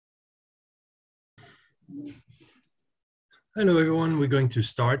Hello, everyone. We're going to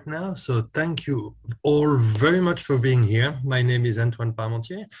start now. So thank you all very much for being here. My name is Antoine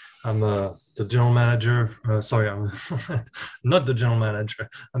Parmentier. I'm the general manager. I'm not the general manager.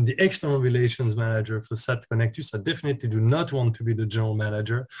 I'm the external relations manager for SAT Connectus. I definitely do not want to be the general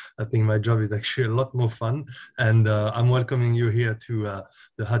manager. I think my job is actually a lot more fun. And I'm welcoming you here to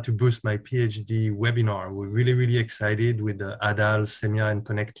the How to Boost My PhD webinar. We're really, really excited with Adal, Semia, and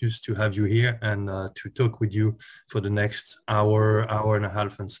Connectus to have you here and to talk with you for the next hour and a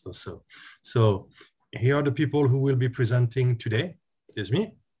half and so. So here are the people who will be presenting today. There's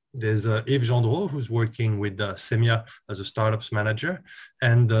me. There's Yves Gendreau, who's working with Semia as a startups manager,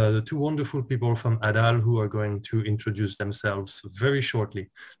 and the two wonderful people from Adal who are going to introduce themselves very shortly.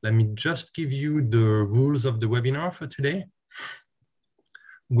 Let me just give you the rules of the webinar for today.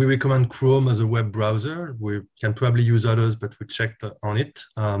 We recommend Chrome as a web browser. We can probably use others, but we checked on it.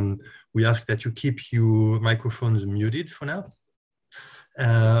 We ask that you keep your microphones muted for now.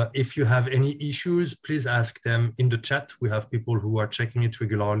 If you have any issues, please ask them in the chat. We have people who are checking it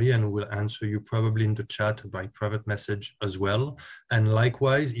regularly and will answer you probably in the chat by private message as well. And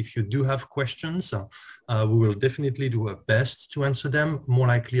likewise, if you do have questions, we will definitely do our best to answer them, more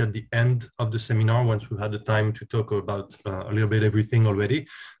likely at the end of the seminar once we've had the time to talk about a little bit everything already.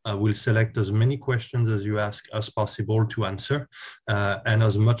 We'll select as many questions as you ask as possible to answer. And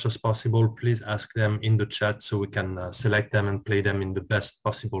as much as possible, please ask them in the chat so we can select them and play them in the best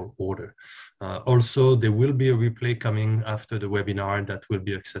possible order. Also, there will be a replay coming after the webinar that will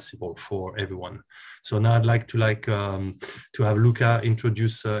be accessible for everyone. So now I'd like to have Luca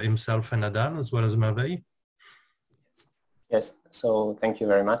introduce himself and Adal as well as Merveille. Yes, so thank you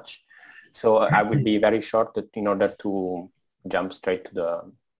very much. So I will be very short in order to jump straight to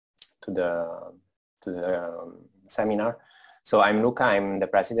the seminar. So I'm Luca, I'm the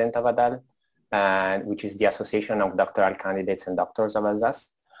president of Adal, which is the Association of Doctoral Candidates and Doctors of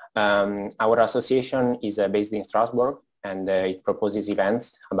Alsace. Our association is based in Strasbourg, and it proposes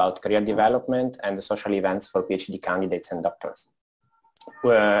events about career development and social events for PhD candidates and doctors.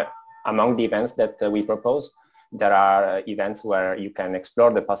 Among the events that we propose, there are events where you can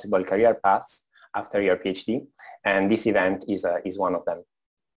explore the possible career paths after your PhD, and this event is one of them.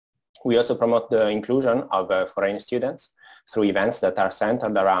 We also promote the inclusion of foreign students through events that are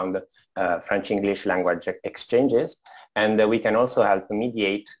centered around French-English language exchanges, and we can also help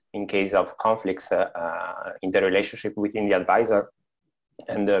mediate in case of conflicts in the relationship between the advisor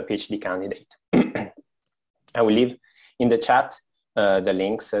and the PhD candidate. I will leave in the chat the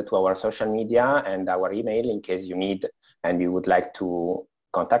links to our social media and our email in case you need and you would like to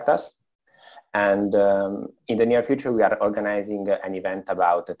contact us. And in the near future, we are organizing an event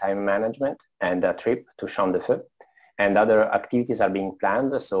about time management and a trip to Champs de Feu. And other activities are being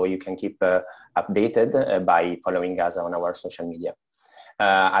planned, so you can keep updated by following us on our social media.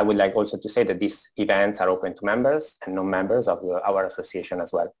 I would like also to say that these events are open to members and non-members of our association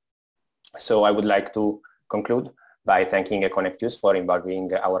as well. So I would like to conclude by thanking Connectus for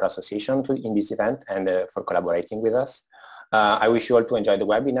involving our association in this event and for collaborating with us. I wish you all to enjoy the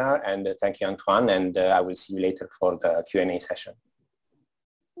webinar, and thank you, Antoine, and I will see you later for the Q&A session.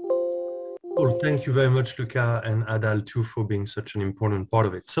 Cool. Thank you very much, Luca, and Adal too, for being such an important part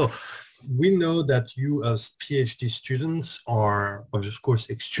of it. So we know that you as PhD students are, of course,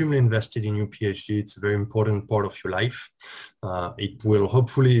 extremely invested in your PhD. It's a very important part of your life. It will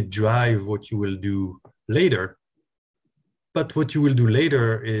hopefully drive what you will do later. But what you will do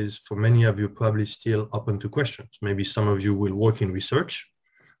later is, for many of you, probably still open to questions. Maybe some of you will work in research.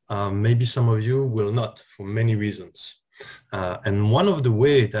 Maybe some of you will not, for many reasons. And one of the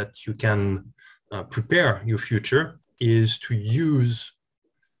ways that you can prepare your future is to use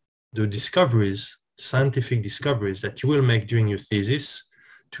the discoveries, scientific discoveries that you will make during your thesis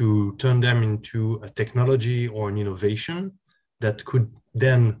to turn them into a technology or an innovation that could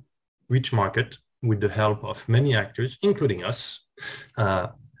then reach market with the help of many actors, including us,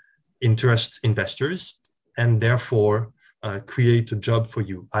 interest investors, and therefore create a job for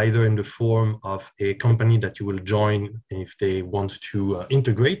you, either in the form of a company that you will join if they want to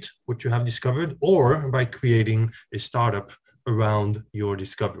integrate what you have discovered, or by creating a startup around your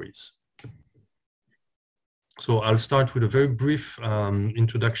discoveries. So I'll start with a very brief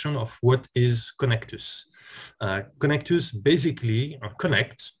introduction of what is Connectus. Connectus basically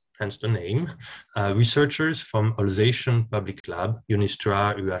connects, hence the name, researchers from Alsatian Public Lab,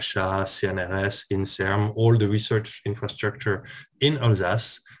 Unistra, UHA, CNRS, INSERM, all the research infrastructure in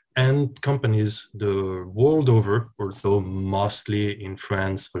Alsace, and companies the world over, also mostly in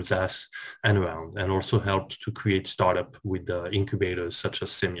France, Alsace, and around, and also helped to create startup with incubators such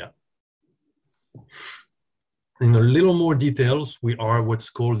as Semia. In a little more details, we are what's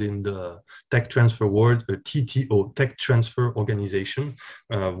called in the tech transfer world a TTO, Tech Transfer Organization.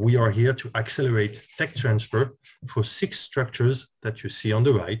 We are here to accelerate tech transfer for 6 structures that you see on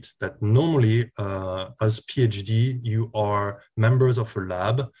the right, that normally as PhD, you are members of a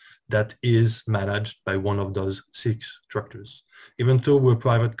lab that is managed by one of those 6 structures. Even though we're a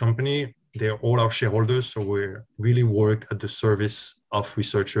private company, they're all our shareholders, so we really work at the service of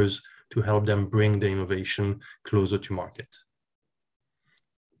researchers to help them bring the innovation closer to market.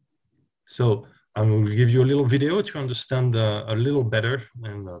 So I will give you a little video to understand a little better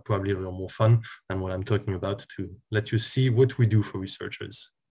and probably a little more fun than what I'm talking about, to let you see what we do for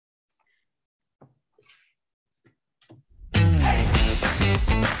researchers.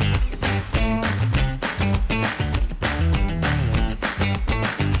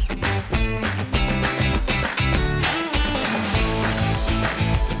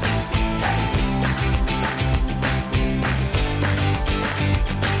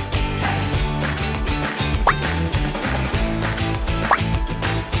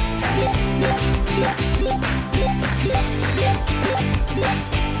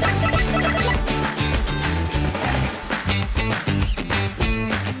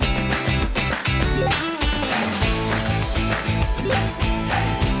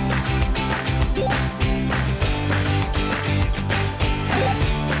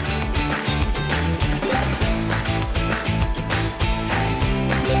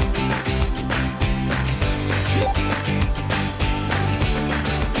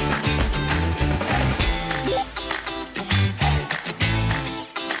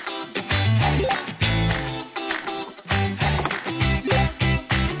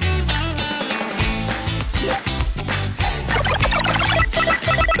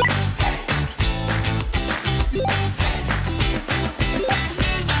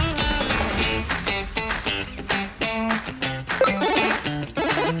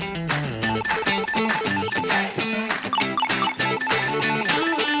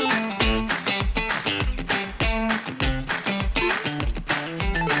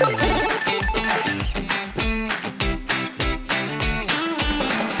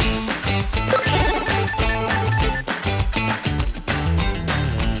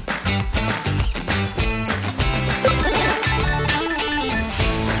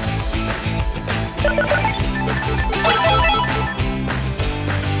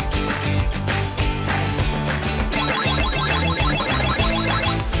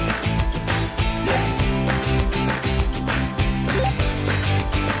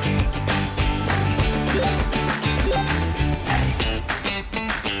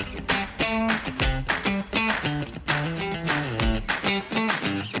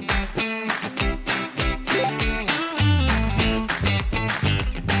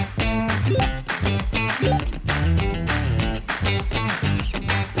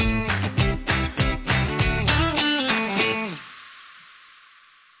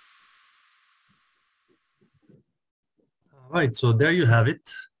 Right, so there you have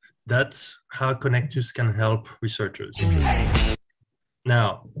it. That's how Connectus can help researchers.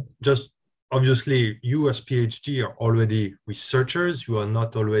 Now, just obviously, you as PhD are already researchers. You are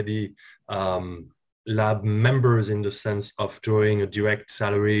not already lab members in the sense of drawing a direct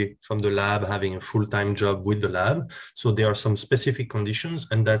salary from the lab, having a full-time job with the lab. So there are some specific conditions,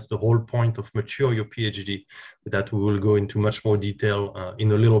 and that's the whole point of Mature Your PhD, that we will go into much more detail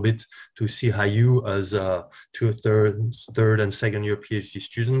in a little bit, to see how you as a third and second year PhD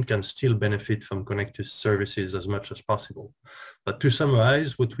student can still benefit from Connectus services as much as possible. But to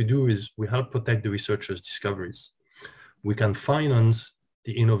summarize, what we do is we help protect the researchers' discoveries. We can finance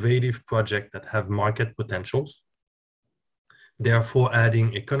the innovative projects that have market potentials, therefore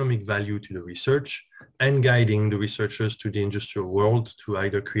adding economic value to the research and guiding the researchers to the industrial world to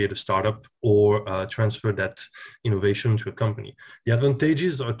either create a startup or transfer that innovation to a company. The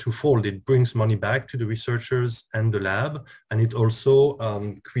advantages are twofold. It brings money back to the researchers and the lab, and it also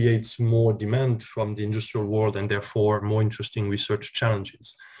creates more demand from the industrial world and therefore more interesting research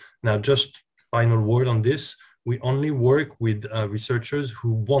challenges. Now, just final word on this. We only work with researchers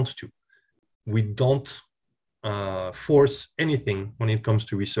who want to. We don't force anything when it comes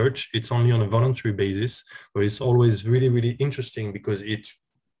to research. It's only on a voluntary basis, but it's always really, really interesting because it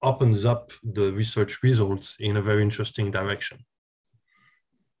opens up the research results in a very interesting direction.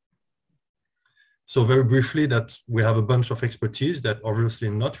 So very briefly, that we have a bunch of expertise that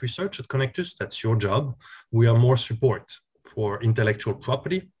obviously not research at Connectus. That's your job. We are more support for intellectual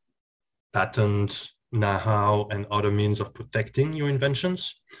property, patents, know-how, and other means of protecting your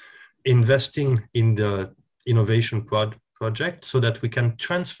inventions, investing in the innovation project so that we can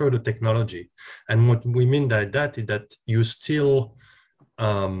transfer the technology. And what we mean by that is that you still,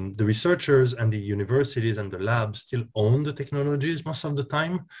 the researchers and the universities and the labs still own the technologies most of the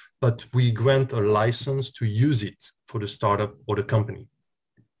time, but we grant a license to use it for the startup or the company.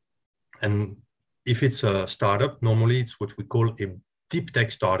 And if it's a startup, normally it's what we call a deep tech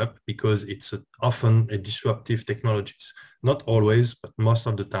startup because it's often a disruptive technologies. Not always, but most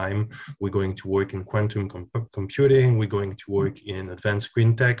of the time, we're going to work in quantum computing, we're going to work in advanced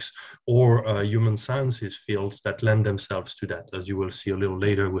green techs or human sciences fields that lend themselves to that. As you will see a little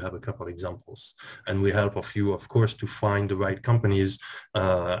later, we have a couple of examples. And we help you, of course, to find the right companies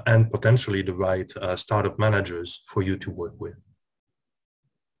and potentially the right startup managers for you to work with.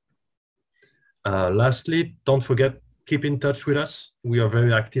 Lastly, don't forget, keep in touch with us. We are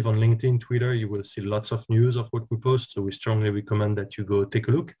very active on LinkedIn, Twitter. You will see lots of news of what we post. So we strongly recommend that you go take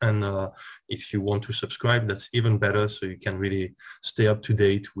a look. And if you want to subscribe, that's even better. So you can really stay up to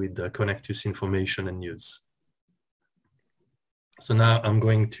date with Connectus information and news. So now I'm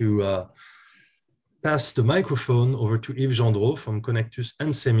going to pass the microphone over to Yves Gendreau from Connectus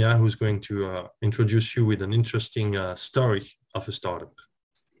and Semia, who's going to introduce you with an interesting story of a startup.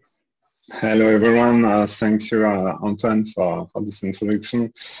 Hello, everyone. Thank you, Antoine, for this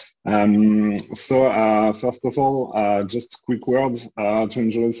introduction. First of all, just quick words to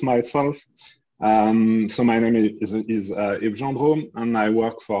introduce myself. So my name is Yves Gendreau, and I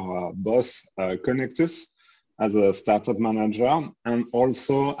work for both Connectus as a startup manager and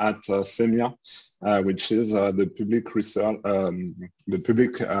also at Semia, which is the public research, the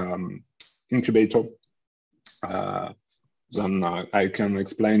public incubator. Then I can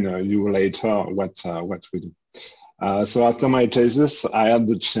explain you later what we do. So after my thesis, I had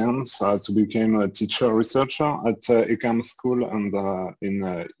the chance to become a teacher researcher at ECAM school and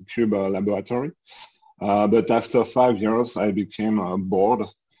in Cube laboratory. But after 5 years, I became bored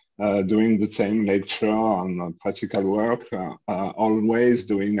doing the same lecture and practical work, always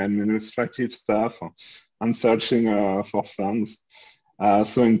doing administrative stuff and searching for funds.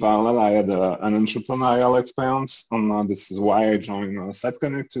 So in parallel, I had an entrepreneurial experience, and this is why I joined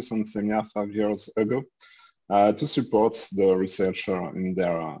Connectus and Semia 5 years ago to support the researcher in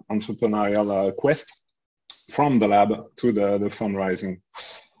their entrepreneurial quest from the lab to the fundraising.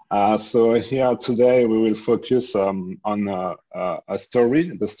 So here today we will focus on a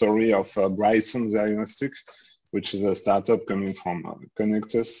story, the story of Brighton Diagnostic, which is a startup coming from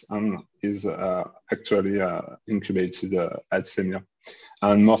Connectus and is actually incubated at Semia.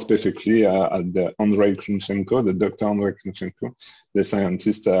 And more specifically at the Andrei Krunchenko, the Dr. Andrei Krunchenko, the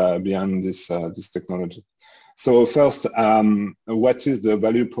scientist behind this technology. So first, what is the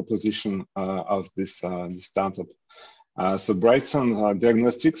value proposition of this startup? So Brighton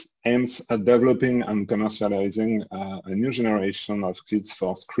Diagnostics aims at developing and commercializing a new generation of kits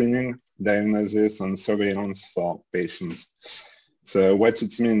for screening, diagnosis, and surveillance for patients. So what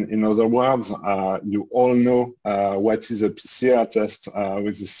it means, in other words, you all know what is a PCR test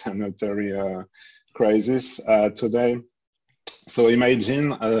with the sanitary crisis today. So imagine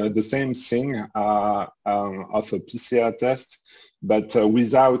the same thing of a PCR test, but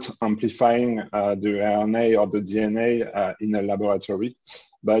without amplifying the RNA or the DNA in a laboratory,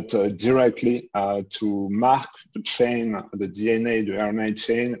 but directly to mark the chain, the DNA, the RNA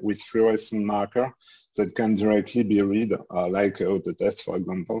chain with fluorescent marker that can directly be read, like autotest, for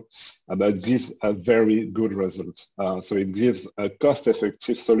example, but gives a very good result. So it gives a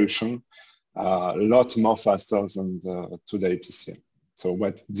cost-effective solution, a lot more faster than today PCR. So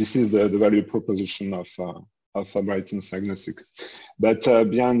this is the value proposition of Brighton Diagnostic. But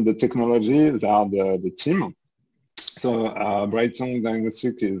beyond the technology, there are the team. So Brighton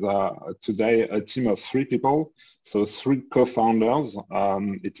Diagnostic is today a team of 3 people, so 3 co-founders.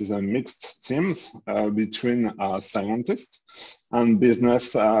 It is a mixed team between scientists and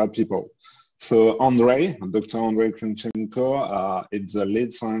business people. So Dr. Andrei Krunchenko, is the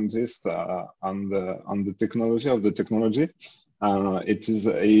lead scientist on the technology.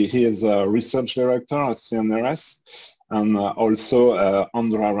 He is a research director at CNRS, and also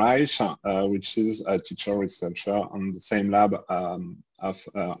Andra Reich, which is a teacher researcher on the same lab of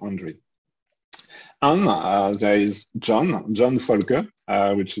Andre. And there is John Folke,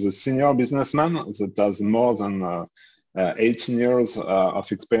 which is a senior businessman that has more than 18 years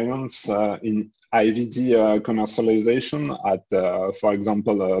of experience in IVD commercialization at, for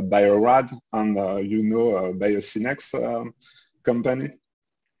example, Biorad and Biocinex company.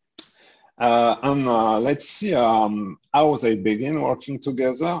 And let's see how they begin working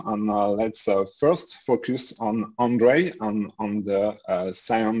together. And let's first focus on Andre and on the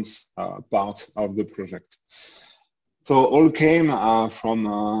science part of the project. So all came from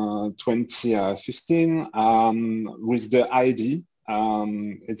 2015 with the idea.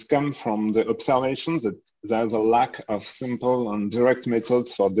 It's come from the observation that there's a lack of simple and direct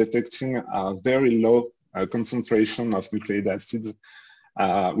methods for detecting a very low concentration of nucleic acids,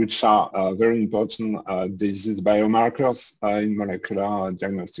 which are very important disease biomarkers in molecular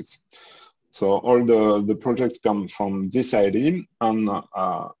diagnostics. So all the projects come from this idea, and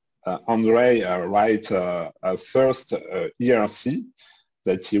Andre write a first ERC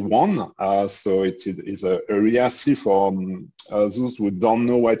that he won. So it is a ERC for those who don't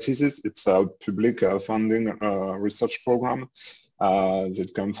know what it is. It's a public funding research program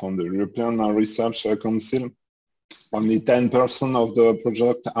that comes from the European Research Council. Only 10% of the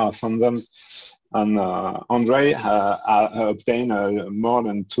project are funded. And Andre obtained more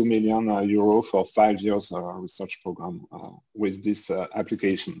than 2 million euro for 5 years research program with this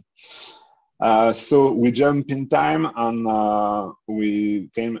application. So we jump in time, and we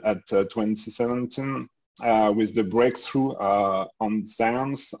came at 2017 with the breakthrough on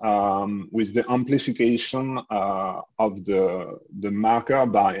science, with the amplification of the marker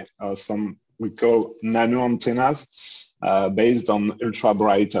by some we call nano antennas based on ultra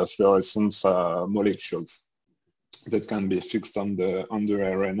bright fluorescence molecules that can be fixed on the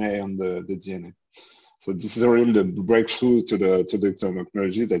RNA and the DNA. So this is really the breakthrough to the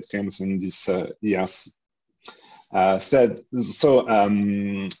technology that comes in this ERC.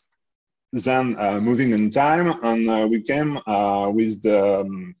 Then moving in time, and we came with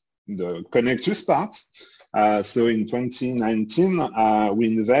the Connectus part. So in 2019, we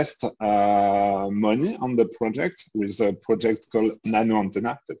invest money on the project with a project called Nano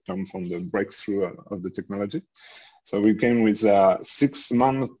Antenna that comes from the breakthrough of the technology. So we came with 6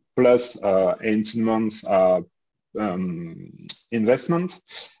 months plus 18 months investment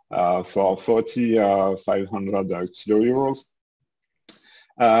for 4,500 kilo euros.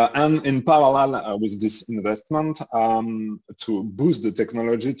 And in parallel with this investment, to boost the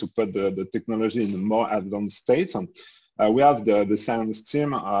technology, to put the technology in a more advanced state, we have the science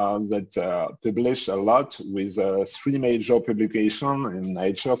team that publish a lot with 3 major publications in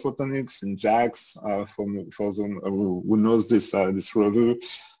Nature Photonics, in JAX, for them who knows this review,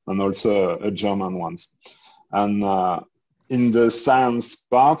 and also a German one. And in the science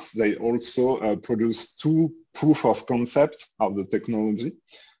part, they also produce 2 proof of concept of the technology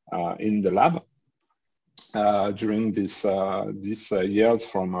in the lab during this years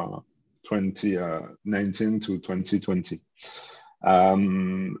from 2019 to 2020.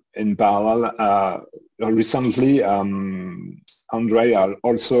 In parallel, recently, Andre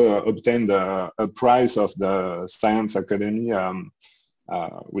also obtained a prize of the Science Academy,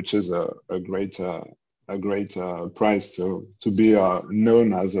 which is a great prize to be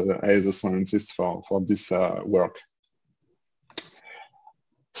known as a scientist for this work.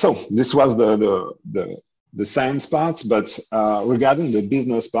 So this was the science part, but regarding the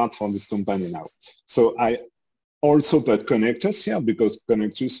business part for this company now. So I also put Connectus here because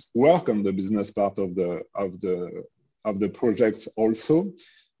Connectus work on the business part of the project also.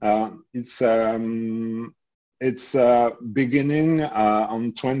 It's beginning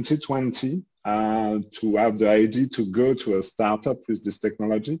on 2020 to have the idea to go to a startup with this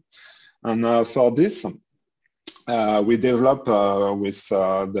technology. And for this, we develop with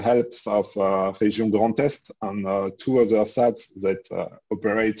the help of Region Grand Est and 2 other sites that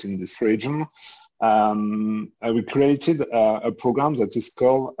operate in this region. We created a program that is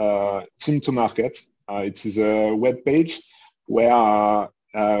called Team to Market. It is a web page where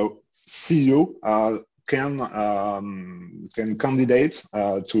CEO can candidate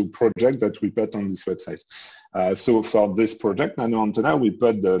to project that we put on this website. So for this project, Nano Antenna, we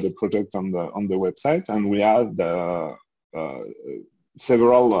put the project on the website, and we had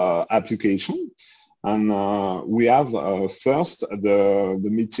several applications. And we have first the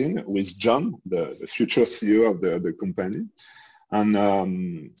meeting with John, the future CEO of the company, and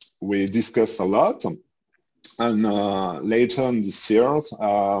we discussed a lot. And later in this year,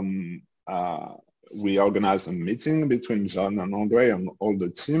 we organized a meeting between John and Andre and all the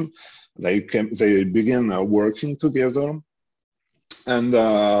team. They began working together, and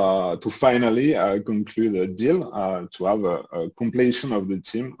to finally conclude a deal to have a completion of the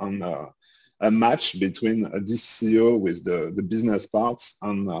team and a match between this CEO with the business parts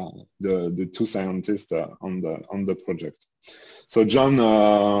and the 2 scientists on the project. So John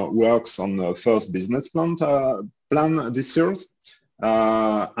works on the first business plan this year.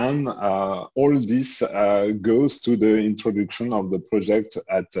 And all this goes to the introduction of the project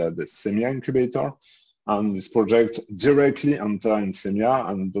at the semi-incubator and this project directly enter in SEMIA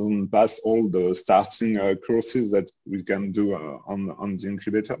and don't pass all the starting courses that we can do on the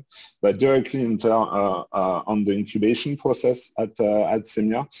incubator, but directly enter on the incubation process at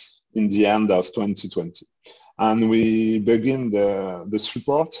SEMIA in the end of 2020. And we begin the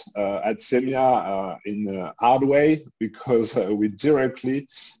support at SEMIA in a hard way, because we directly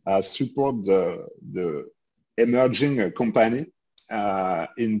support the emerging company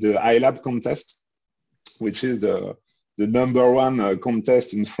in the iLab contest, which is the #1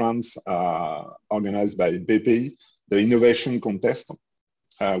 contest in France organized by BPI, the innovation contest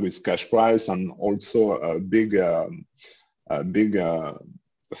with cash prize and also a big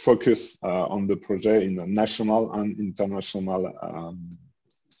focus on the project in a national and international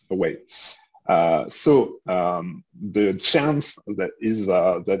way. So the chance that is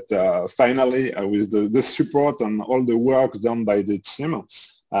that finally with the support and all the work done by the team,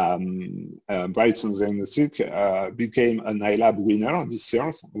 Brighton Diagnostic became an iLab winner this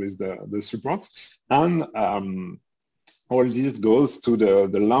year with the support, and all this goes to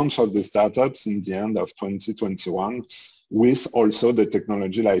the launch of the startups in the end of 2021, with also the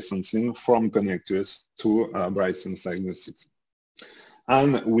technology licensing from Connectus to Brighton Diagnostics.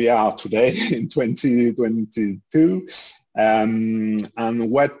 And we are today in 2022, and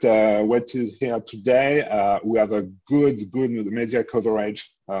what is here today, we have a good media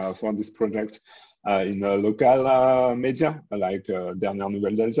coverage for this project in a local media like Dernière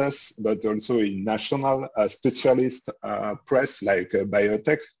Nouvelle d'Alsace, but also in national specialist press like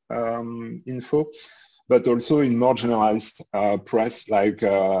Biotech Info, but also in more generalized press like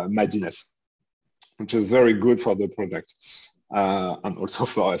Madines, which is very good for the project. And also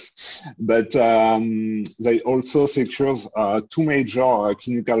for us. But they also secure 2 major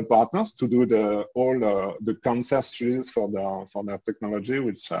clinical partners to do all the cancer studies for their technology,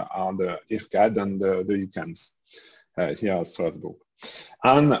 which are the IRCAD and the ICANS here at Strasbourg.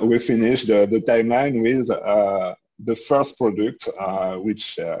 And we finished the timeline with the first product,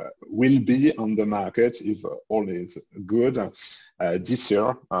 which will be on the market, if all is good, this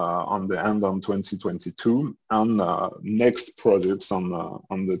year, on the end of 2022, and next products on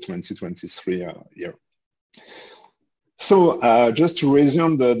the 2023 year. So just to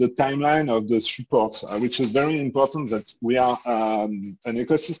resume the timeline of the support, which is very important, that we are an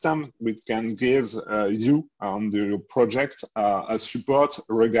ecosystem which can give you on the project a support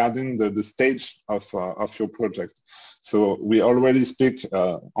regarding the stage of your project. So we already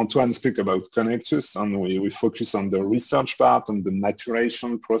Antoine speak about Connectus, and we focus on the research part and the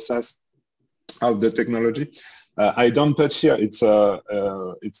maturation process of the technology. I don't put here, it's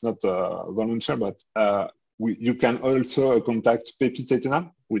not volunteer, but you can also contact Pépite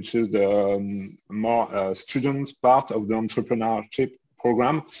Etena, which is the more student part of the entrepreneurship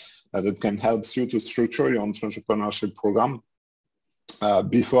program that can help you to structure your entrepreneurship program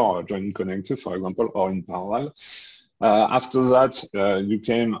before joining Connectus, for example, or in parallel. After that, you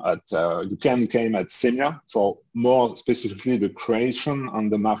can came at SEMIA for more specifically the creation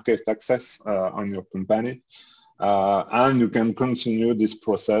and the market access on your company. And you can continue this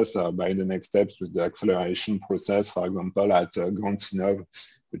process by the next steps with the acceleration process, for example, at Grand Innov,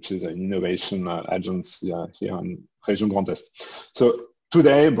 which is an innovation agency here in Région Grand Est. So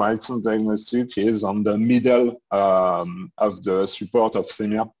today, Brighton Diagnostic is on the middle of the support of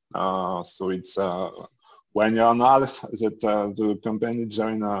SEMIA. So it's 1 year and a half that the company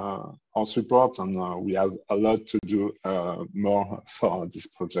joined our support, and we have a lot to do more for this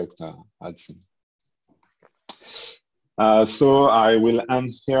project at SEMIA. So I will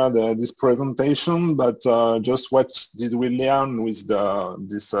end here this presentation, but just what did we learn with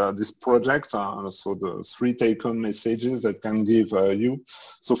this project? So the 3 take-home messages that can give you.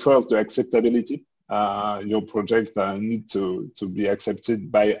 So first, the acceptability. Your project needs to be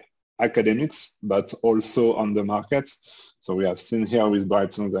accepted by academics, but also on the market. So we have seen here with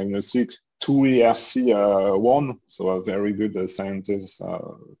Brighton Diagnostic 2 ERC1, so a very good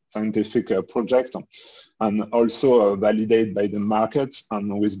scientific project, and also validated by the market.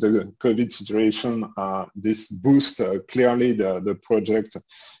 And with the COVID situation, this boosts clearly the project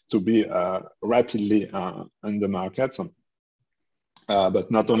to be rapidly in the market.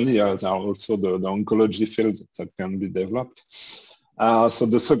 But not only, there are also the oncology field that can be developed. So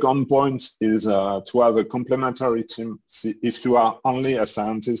the second point is to have a complementary team. See, if you are only a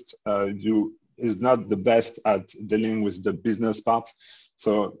scientist, you is not the best at dealing with the business part.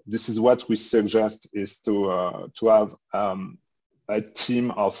 So this is what we suggest, is to have a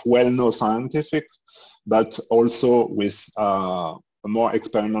team of well-known scientific, but also with more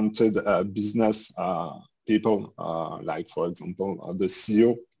experimented business people, like, for example, the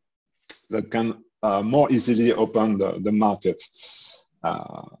CEO, that can more easily open the market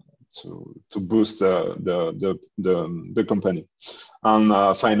to boost the company.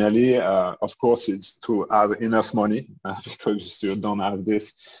 And finally, of course, it's to have enough money because if you don't have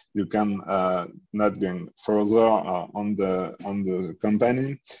this, you can not go further on the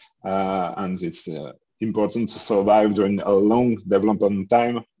company, and it's important to survive during a long development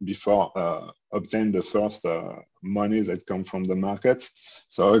time before obtain the first money that come from the market.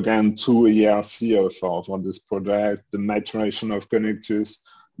 So again, 2 years here for this project, the maturation of Connectus,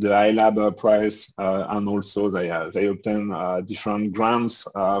 the iLab prize, and also they obtain different grants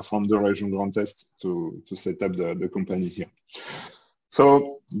from the region Grand Est to set up the company here.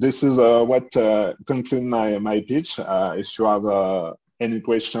 So this is what concludes my pitch. If you have any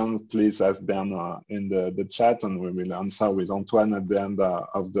questions, please ask them in the chat, and we will answer with Antoine at the end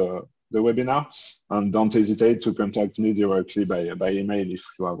of the webinar. And don't hesitate to contact me directly by email if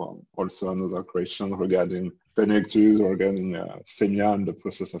you have also another question regarding Connectus or regarding SEMIA and the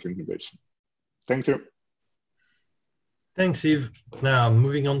process of incubation. Thank you. Thanks, Yves. Now,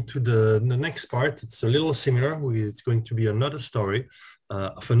 moving on to the next part. It's a little similar. It's going to be another story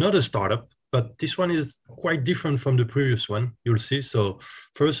of another startup, but this one is quite different from the previous one, you'll see. So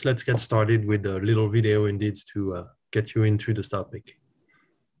first, let's get started with a little video indeed to get you into the topic.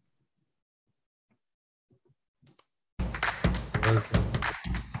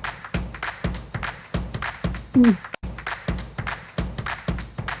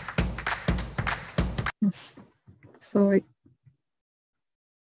 Sorry.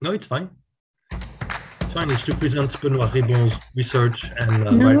 No, it's fine. It's fine. It's to present Benoît Ribon's research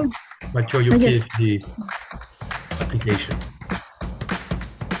and mature your PhD application.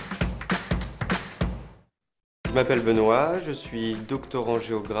 Je m'appelle Benoît, je suis doctorant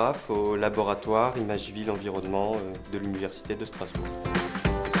géographe au laboratoire Image-Ville-Environnement de l'Université de Strasbourg.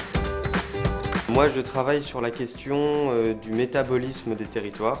 Moi, je travaille sur la question du métabolisme des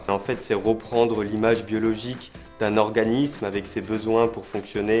territoires. En fait, c'est reprendre l'image biologique d'un organisme avec ses besoins pour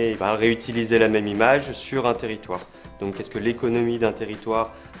fonctionner, et réutiliser la même image sur un territoire. Donc, qu'est-ce que l'économie d'un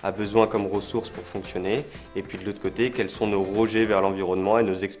territoire a besoin comme ressources pour fonctionner? Et puis de l'autre côté, quels sont nos rejets vers l'environnement et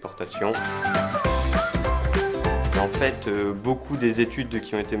nos exportations? En fait, beaucoup des études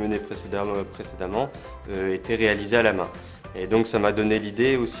qui ont été menées précédemment étaient réalisées à la main. Et donc ça m'a donné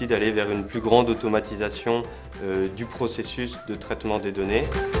l'idée aussi d'aller vers une plus grande automatisation du processus de traitement des données.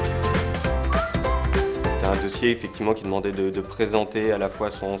 C'était un dossier effectivement qui demandait de présenter à la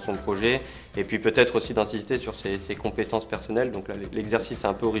fois son projet et puis peut-être aussi d'insister sur ses compétences personnelles. Donc là, l'exercice est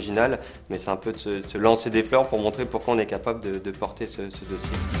un peu original, mais c'est un peu de se lancer des fleurs pour montrer pourquoi on est capable de porter ce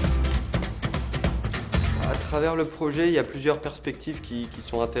dossier. À travers le projet, il y a plusieurs perspectives qui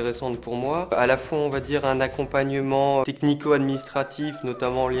sont intéressantes pour moi. À la fois, on va dire, un accompagnement technico-administratif,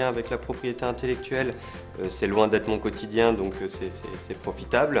 notamment en lien avec la propriété intellectuelle. C'est loin d'être mon quotidien, donc c'est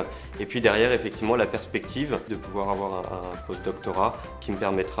profitable. Et puis derrière, effectivement, la perspective de pouvoir avoir un post-doctorat qui me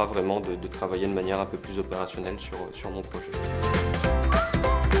permettra vraiment de travailler de manière un peu plus opérationnelle sur mon projet.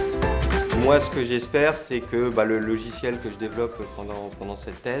 Moi, ce que j'espère, c'est que le logiciel que je développe pendant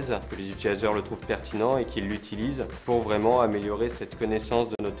cette thèse, que les utilisateurs le trouvent pertinent et qu'ils l'utilisent pour vraiment améliorer cette connaissance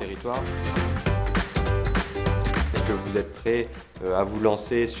de nos territoires. Est-ce que vous êtes prêts à vous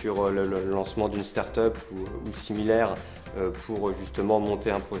lancer sur le lancement d'une start-up ou similaire pour justement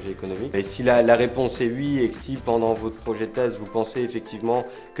monter un projet économique? Et si la réponse est oui, et que si pendant votre projet de thèse vous pensez effectivement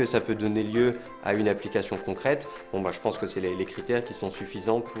que ça peut donner lieu à une application concrète, je pense que c'est les critères qui sont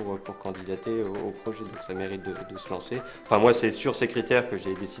suffisants pour candidater au projet, donc ça mérite de se lancer. Enfin moi c'est sur ces critères que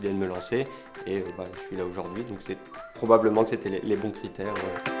j'ai décidé de me lancer et je suis là aujourd'hui, donc c'est probablement que c'était les bons critères.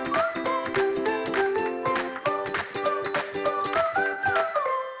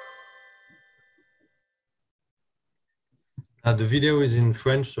 The video is in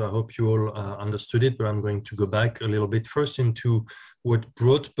French, so I hope you all understood it, but I'm going to go back a little bit first into what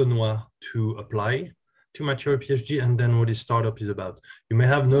brought Benoît to apply to mature PhD and then what his startup is about. You may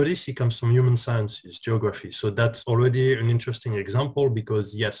have noticed he comes from human sciences, geography. So that's already an interesting example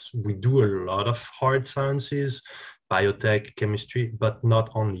because yes, we do a lot of hard sciences, biotech, chemistry, but not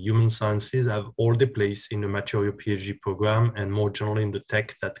only. Human sciences have all the place in the mature PhD program and more generally in the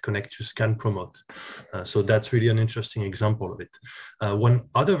tech that Connectus can promote. So that's really an interesting example of it. One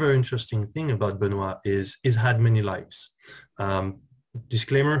other very interesting thing about Benoît is he's had many lives.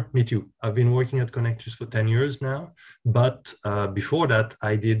 Disclaimer, me too. I've been working at Connectus for 10 years now, but before that,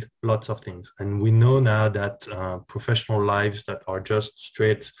 I did lots of things. And we know now that professional lives that are just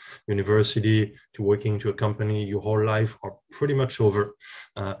straight university to working to a company your whole life are pretty much over.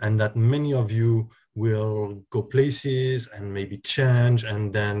 And that many of you will go places and maybe change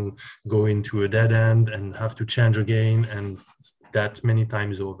and then go into a dead end and have to change again, and that many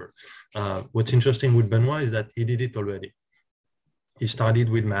times over. What's interesting with Benoit is that he did it already. He started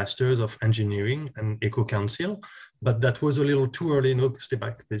with Masters of Engineering and Eco Council, but that was a little too early. No, stay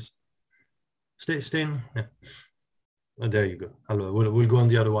back, please. Stay in. Yeah. Oh, there you go. We'll go on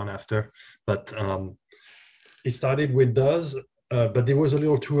the other one after. But he started with those, but it was a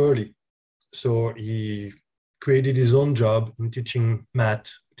little too early. So he created his own job in teaching math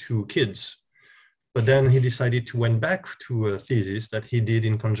to kids. But then he decided to went back to a thesis that he did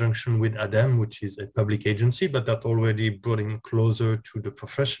in conjunction with ADEME, which is a public agency, but that already brought him closer to the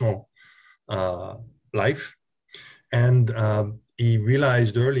professional life. And he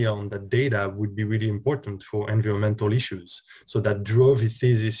realized early on that data would be really important for environmental issues. So that drove his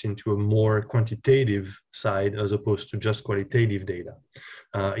thesis into a more quantitative side as opposed to just qualitative data.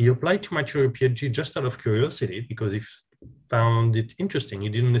 He applied to Material PhD just out of curiosity because he found it interesting. He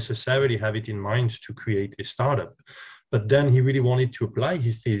didn't necessarily have it in mind to create a startup, but then he really wanted to apply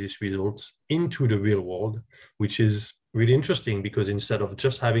his thesis results into the real world, which is really interesting because instead of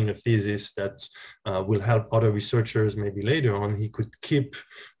just having a thesis that will help other researchers maybe later on, he could keep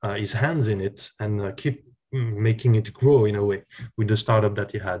his hands in it and keep making it grow in a way with the startup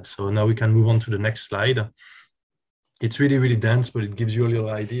that he had. So now we can move on to the next slide. It's really, really dense, but it gives you a little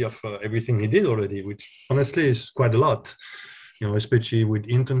idea of everything he did already, which honestly is quite a lot, you know, especially with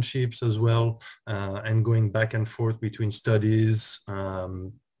internships as well, and going back and forth between studies,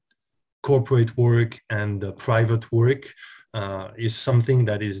 corporate work and private work is something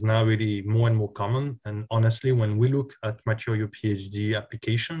that is now really more and more common. And honestly, when we look at Material PhD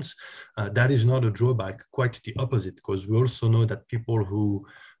applications, that is not a drawback, quite the opposite, because we also know that people who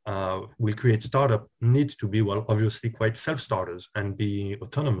will create startup need to be, well, obviously quite self-starters and be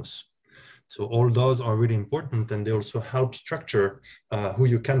autonomous. So all those are really important, and they also help structure who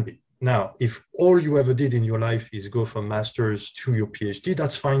you can be. Now, if all you ever did in your life is go from master's to your PhD,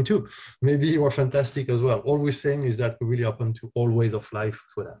 that's fine too. Maybe you are fantastic as well. All we're saying is that we're really open to all ways of life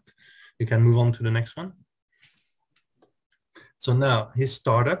for that. You can move on to the next one. So now his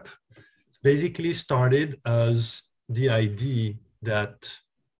startup basically started as the idea that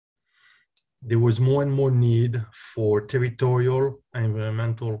there was more and more need for territorial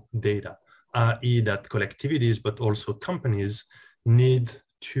environmental data, i.e. that collectivities, but also companies need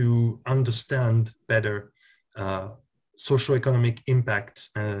to understand better socioeconomic impacts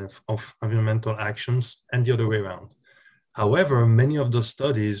of environmental actions and the other way around. However, many of those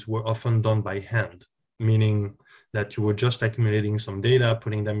studies were often done by hand, meaning that you were just accumulating some data,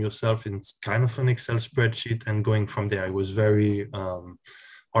 putting them yourself in kind of an Excel spreadsheet and going from there. It was very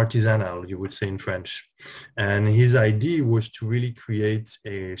artisanal, you would say in French. And his idea was to really create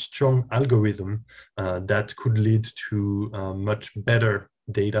a strong algorithm that could lead to much better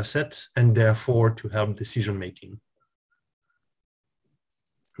data sets and therefore to help decision making.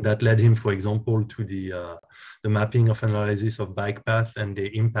 That led him, for example, to the mapping of analysis of bike path and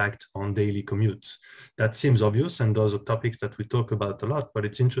the impact on daily commutes. That seems obvious, and those are topics that we talk about a lot, but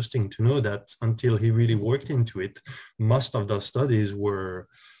it's interesting to know that until he really worked into it, most of those studies were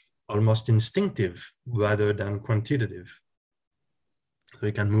almost instinctive rather than quantitative. So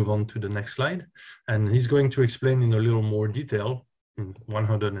we can move on to the next slide. And he's going to explain in a little more detail, in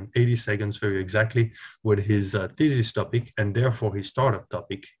 180 seconds very exactly, what his thesis topic and therefore his startup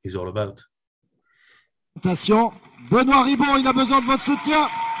topic is all about. Benoît Ribon, il a besoin de votre soutien.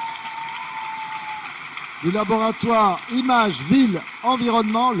 Du laboratoire Images, Ville,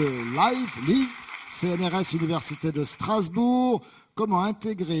 Environnement, le LIVE, CNRS Université de Strasbourg. Comment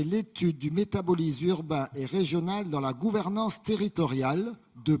intégrer l'étude du métabolisme urbain et régional dans la gouvernance territoriale,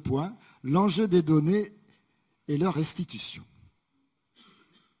 2 points, l'enjeu des données et leur restitution.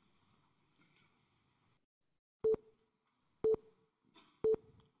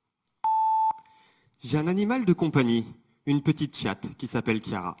 J'ai un animal de compagnie, une petite chatte qui s'appelle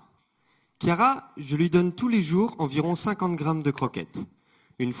Chiara. Chiara, je lui donne tous les jours environ 50 grammes de croquettes.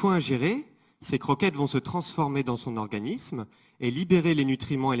 Une fois ingérées, ces croquettes vont se transformer dans son organisme et libérer les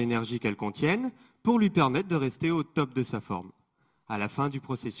nutriments et l'énergie qu'elles contiennent pour lui permettre de rester au top de sa forme. À la fin du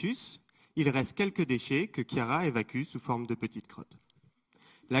processus, il reste quelques déchets que Chiara évacue sous forme de petites crottes.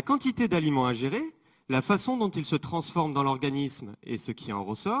 La quantité d'aliments ingérés, la façon dont ils se transforment dans l'organisme et ce qui en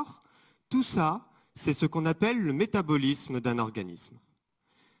ressort, tout ça, c'est ce qu'on appelle le métabolisme d'un organisme.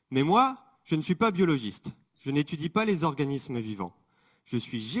 Mais moi, je ne suis pas biologiste. Je n'étudie pas les organismes vivants. Je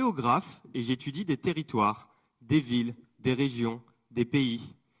suis géographe et j'étudie des territoires, des villes, des régions, des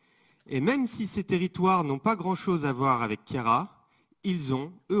pays. Et même si ces territoires n'ont pas grand-chose à voir avec Chiara, ils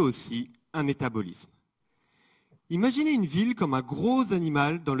ont, eux aussi, un métabolisme. Imaginez une ville comme un gros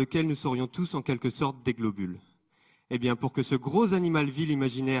animal dans lequel nous serions tous en quelque sorte des globules. Eh bien, pour que ce gros animal-ville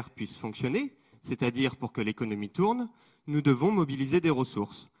imaginaire puisse fonctionner, c'est-à-dire pour que l'économie tourne, nous devons mobiliser des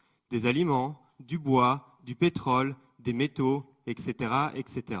ressources, des aliments, du bois, du pétrole, des métaux, etc.,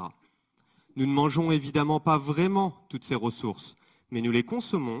 etc. Nous ne mangeons évidemment pas vraiment toutes ces ressources, mais nous les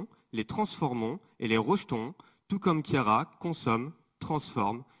consommons, les transformons et les rejetons, tout comme Chiara consomme,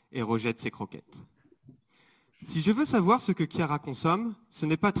 transforme et rejette ses croquettes. Si je veux savoir ce que Chiara consomme, ce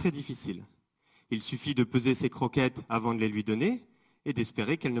n'est pas très difficile. Il suffit de peser ses croquettes avant de les lui donner et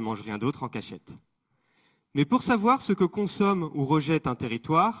d'espérer qu'elle ne mange rien d'autre en cachette. Mais pour savoir ce que consomme ou rejette un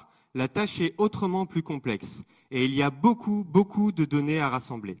territoire, la tâche est autrement plus complexe et il y a beaucoup de données à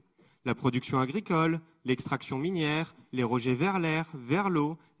rassembler. La production agricole, l'extraction minière, les rejets vers l'air, vers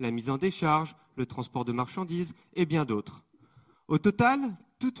l'eau, la mise en décharge, le transport de marchandises et bien d'autres. Au total,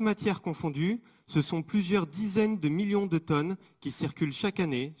 toutes matières confondues, ce sont plusieurs dizaines de millions de tonnes qui circulent chaque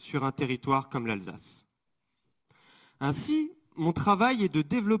année sur un territoire comme l'Alsace. Ainsi, mon travail est de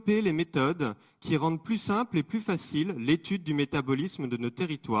développer les méthodes qui rendent plus simple et plus facile l'étude du métabolisme de nos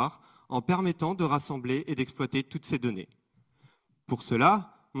territoires en permettant de rassembler et d'exploiter toutes ces données. Pour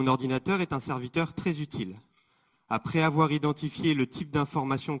cela, mon ordinateur est un serviteur très utile. Après avoir identifié le type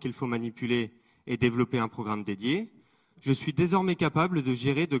d'information qu'il faut manipuler et développer un programme dédié, je suis désormais capable de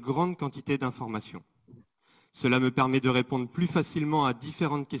gérer de grandes quantités d'informations. Cela me permet de répondre plus facilement à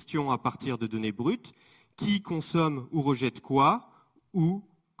différentes questions à partir de données brutes. Qui consomme ou rejette quoi, où,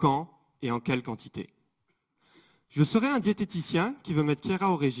 quand et en quelle quantité. Je serai un diététicien qui veut mettre Chiara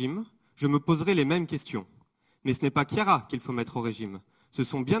au régime, je me poserai les mêmes questions. Mais ce n'est pas Chiara qu'il faut mettre au régime. Ce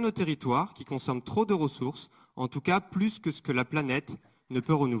sont bien nos territoires qui consomment trop de ressources, en tout cas plus que ce que la planète ne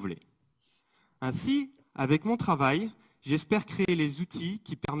peut renouveler. Ainsi, avec mon travail, j'espère créer les outils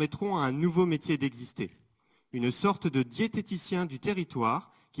qui permettront à un nouveau métier d'exister. Une sorte de diététicien du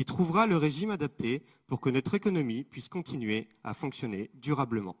territoire qui trouvera le régime adapté pour que notre économie puisse continuer à fonctionner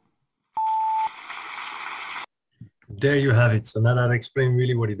durablement. There you have it. So now that explains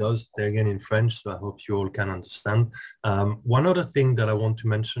really what he does. There again in French, so I hope you all can understand. One other thing that I want to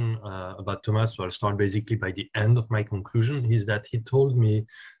mention about Thomas, so I'll start basically by the end of my conclusion, is that he told me,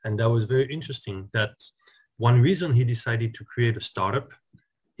 and that was very interesting, that one reason he decided to create a startup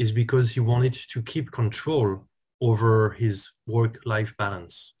is because he wanted to keep control over his work-life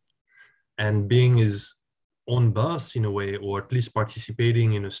balance. And being his own boss in a way, or at least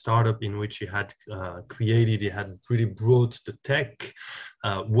participating in a startup in which he had created, he had really brought the tech,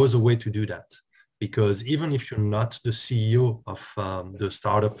 was a way to do that. Because even if you're not the CEO of the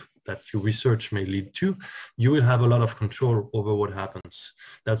startup that your research may lead to, you will have a lot of control over what happens.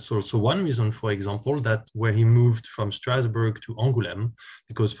 That's also one reason, for example, that where he moved from Strasbourg to Angoulême,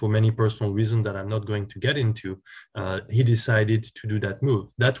 because for many personal reasons that I'm not going to get into, he decided to do that move.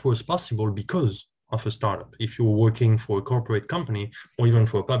 That was possible because of a startup. If you were working for a corporate company or even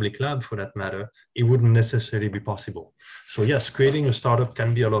for a public lab for that matter, it wouldn't necessarily be possible. So yes, creating a startup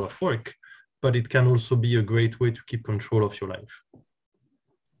can be a lot of work, but it can also be a great way to keep control of your life.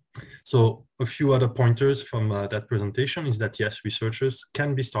 So a few other pointers from that presentation is that yes, researchers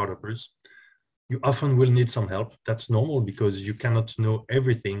can be startuppers. You often will need some help. That's normal because you cannot know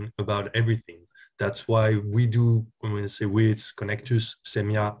everything about everything. That's why we do, when I say we, it's Connectus,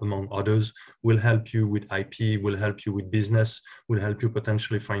 Semia, among others, will help you with IP, will help you with business, will help you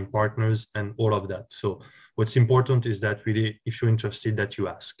potentially find partners and all of that. So what's important is that really, if you're interested, that you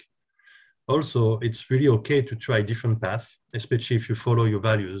ask. Also, it's really okay to try different paths, especially if you follow your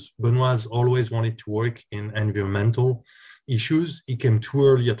values. Benoit's always wanted to work in environmental issues. He came too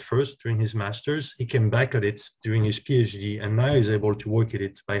early at first during his master's. He came back at it during his PhD, and now he's able to work at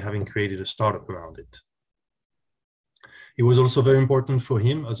it by having created a startup around it. It was also very important for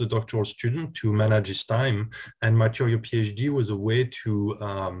him as a doctoral student to manage his time, and Mature Your PhD was a way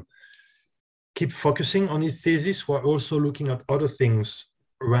to keep focusing on his thesis while also looking at other things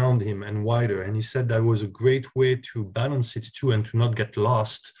around him and wider. And he said that was a great way to balance it too and to not get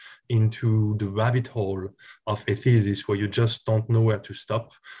lost into the rabbit hole of a thesis where you just don't know where to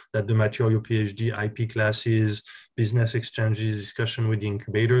stop, that the Mature Your PhD IP classes, business exchanges, discussion with the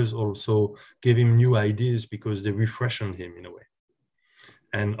incubators also gave him new ideas because they refreshened him in a way.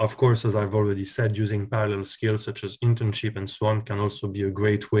 And of course, as I've already said, using parallel skills such as internship and so on can also be a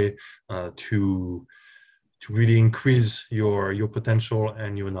great way to really increase your potential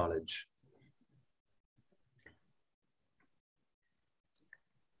and your knowledge.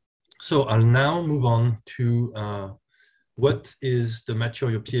 So I'll now move on to what is the Mature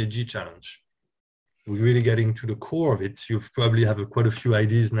Your PhD challenge. we're really getting to the core of it. You probably have quite a few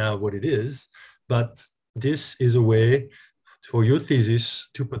ideas now what it is, but this is a way for your thesis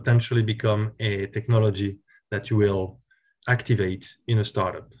to potentially become a technology that you will activate in a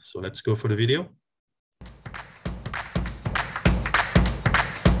startup. So let's go for the video.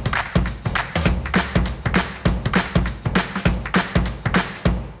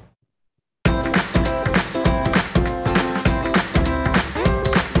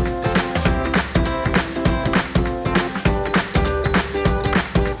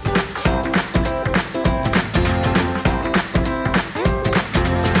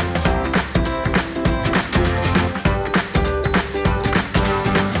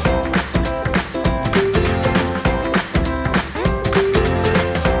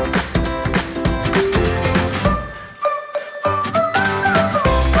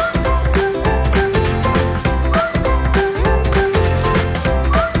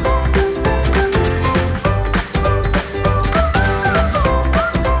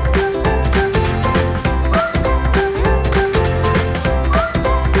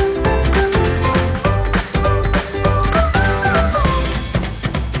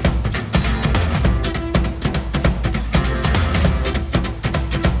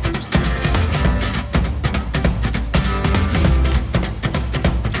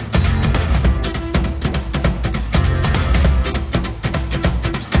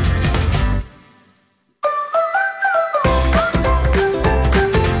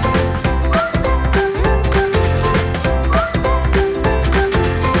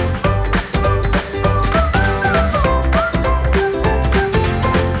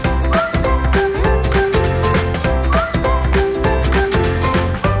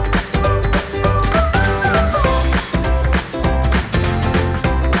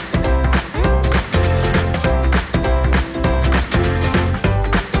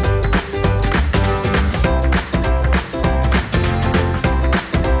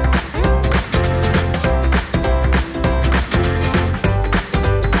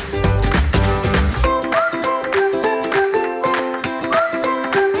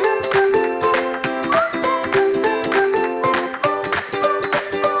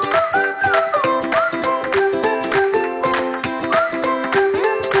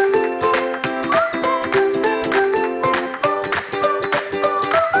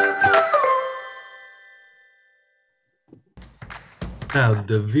 Now,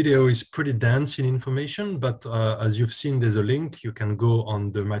 the video is pretty dense in information, but as you've seen, there's a link. You can go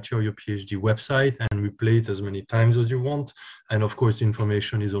on the Mature Your PhD website and replay it as many times as you want. And of course, the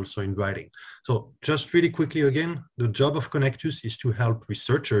information is also in writing. So just really quickly again, the job of Connectus is to help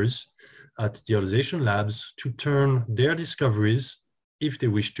researchers at the realization labs to turn their discoveries, if they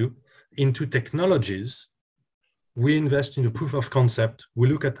wish to, into technologies. We invest in the proof of concept, we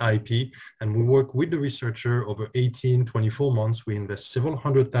look at IP, and we work with the researcher over 18, 24 months. We invest several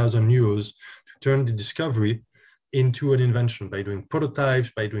 €100,000 to turn the discovery into an invention by doing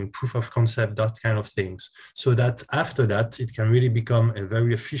prototypes, by doing proof of concept, that kind of things. So that after that, it can really become a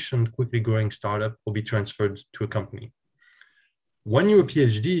very efficient, quickly growing startup or be transferred to a company. When you're a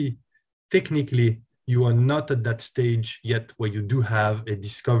PhD, technically, you are not at that stage yet where you do have a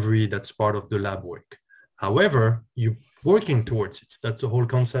discovery that's part of the lab work. However, you're working towards it. That's the whole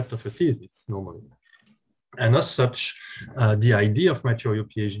concept of a thesis normally. And as such, the idea of Mature Your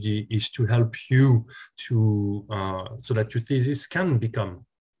PhD is to help you to, so that your thesis can become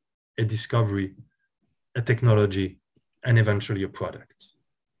a discovery, a technology, and eventually a product.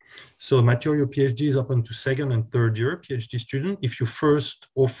 So Mature Your PhD is open to second and third year PhD student. If you're first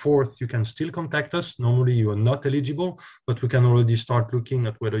or fourth, you can still contact us. Normally you are not eligible, but we can already start looking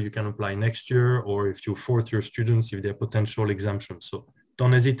at whether you can apply next year, or if you're fourth year students, if there are potential exemptions. So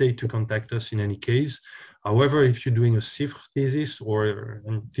don't hesitate to contact us in any case. However, if you're doing a CIFR thesis or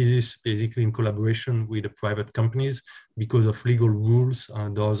a thesis basically in collaboration with the private companies, because of legal rules,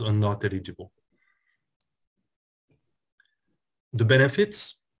 those are not eligible. The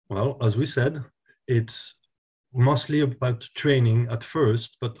benefits, well, as we said, it's mostly about training at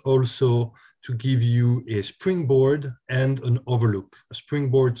first, but also to give you a springboard and an overlook. A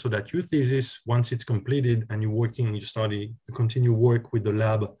springboard so that your thesis, once it's completed and you're working, you study, you continue work with the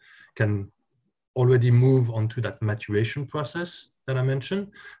lab, can already move onto that maturation process that I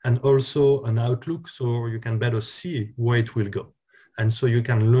mentioned, and also an outlook so you can better see where it will go. And so you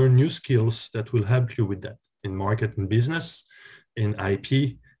can learn new skills that will help you with that in market and business, in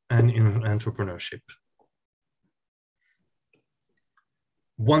IP, and in entrepreneurship.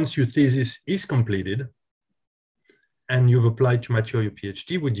 Once your thesis is completed and you've applied to Mature Your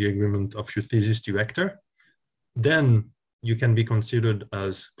PhD with the agreement of your thesis director, then you can be considered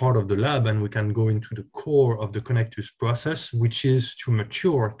as part of the lab, and we can go into the core of the Connectus process, which is to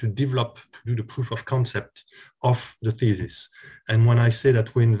mature, to develop, to do the proof of concept of the thesis. And when I say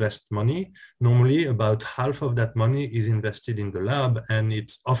that we invest money, normally about half of that money is invested in the lab, and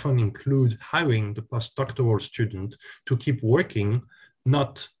it often includes hiring the postdoctoral student to keep working,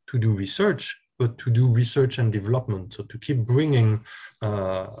 not to do research, but to do research and development. So to keep bringing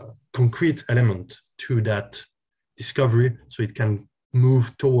concrete element to that discovery so it can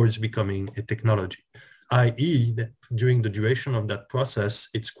move towards becoming a technology, i.e. that during the duration of that process,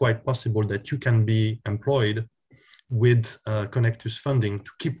 it's quite possible that you can be employed with Connectus funding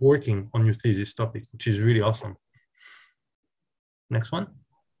to keep working on your thesis topic, which is really awesome. Next one.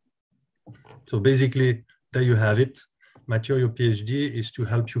 So basically, there you have it. Mature Your PhD is to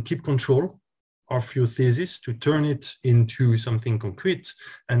help you keep control of your thesis, to turn it into something concrete,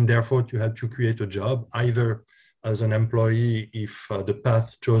 and therefore to help you create a job, either as an employee if the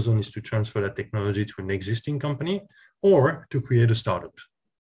path chosen is to transfer that technology to an existing company, or to create a startup.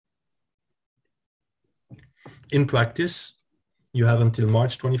 In practice, you have until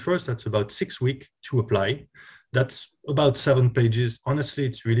March 21st, that's about 6 weeks to apply. That's about 7 pages. Honestly,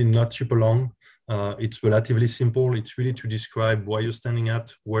 it's really not super long. It's relatively simple. It's really to describe why you're standing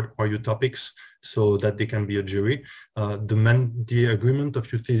at, what are your topics, so that they can be a jury. The agreement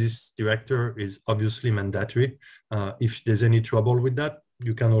of your thesis director is obviously mandatory. If there's any trouble with that,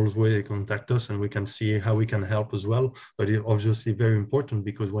 you can always contact us and we can see how we can help as well. But it's obviously very important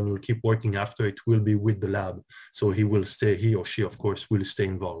because when you keep working after, it will be with the lab. So he or she, of course, will stay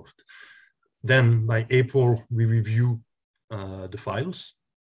involved. Then by April, we review the files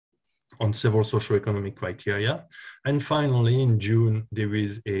on several socioeconomic criteria. And finally, in June, there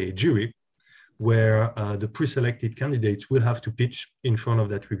is a jury where the pre-selected candidates will have to pitch in front of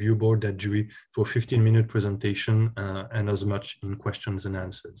that review board, that jury, for a 15-minute presentation and as much in questions and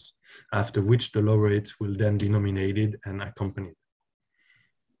answers, after which the laureates will then be nominated and accompanied.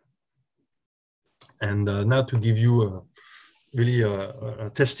 And now to give you a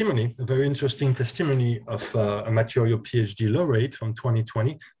testimony, a very interesting testimony of a Mature Your PhD laureate from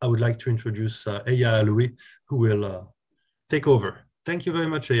 2020, I would like to introduce Eya Aloui, who will take over. Thank you very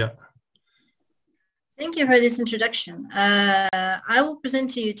much, Eya. Thank you for this introduction. I will present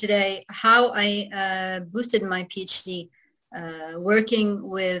to you today how I boosted my PhD working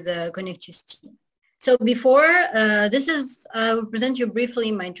with Connectus team. So before I will present you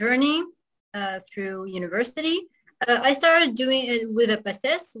briefly my journey through university. I started doing it with a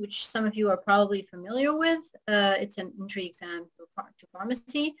PACES, which some of you are probably familiar with. It's an entry exam to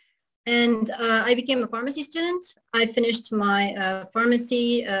pharmacy. And I became a pharmacy student. I finished my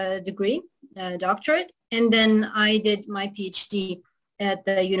pharmacy degree, doctorate, and then I did my PhD at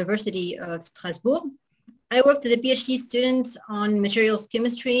the University of Strasbourg. I worked as a PhD student on materials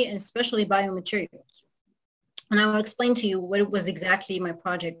chemistry and especially biomaterials. And I will explain to you what was exactly my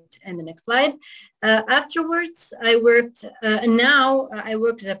project in the next slide. Afterwards, I worked, and now I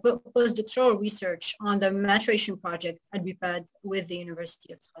work as a postdoctoral research on the maturation project at BUPAD with the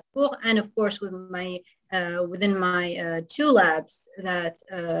University of Strasbourg, and of course with my within my 2 labs that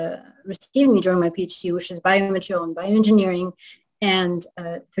received me during my PhD, which is biomaterial and bioengineering, and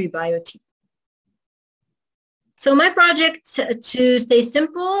 3Bio-T. So my project, to stay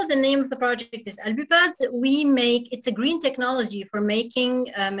simple, the name of the project is AlBUPAD. It's a green technology for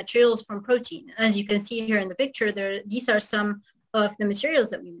making materials from protein. As you can see here in the picture, these are some of the materials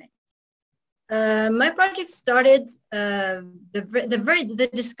that we make. My project started, the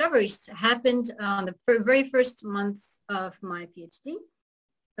discoveries happened on the very first months of my PhD,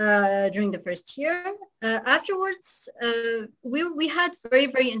 during the first year. Afterwards, we had very,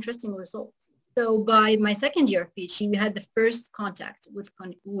 very interesting results. So by my second year of PhD, we had the first contact with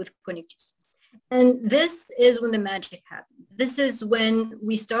Connectus. And this is when the magic happened. This is when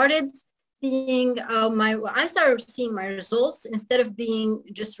we started seeing I started seeing my results, instead of being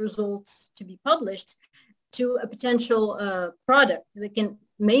just results to be published, to a potential product that can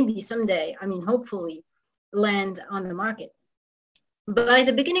maybe someday, hopefully, land on the market. By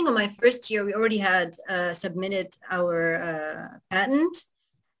the beginning of my first year, we already had submitted our patent.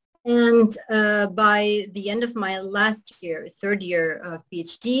 And by the end of my last year, third year of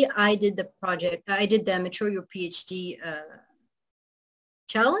PhD, I did the Mature Your PhD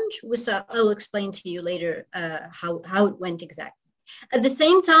challenge, which I will explain to you later how it went exactly. At the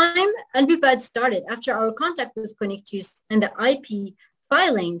same time, AlBUPAD started after our contact with Connectus and the IP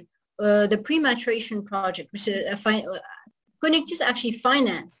filing, the pre-maturation project, which Connectus actually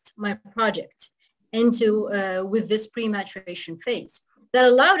financed my project with this pre-maturation phase. that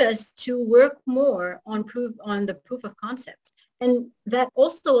allowed us to work more on the proof of concept. And that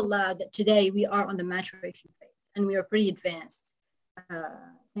also allowed that today we are on the maturation phase and we are pretty advanced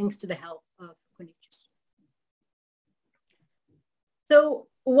thanks to the help of Connectus. So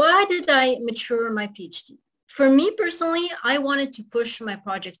why did I mature my PhD? For me personally, I wanted to push my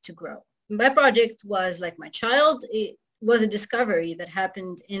project to grow. My project was like my child. It was a discovery that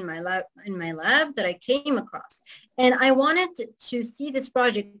happened in my lab that I came across. And I wanted to see this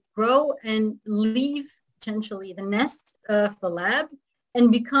project grow and leave potentially the nest of the lab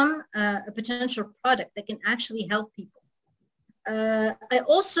and become a potential product that can actually help people. I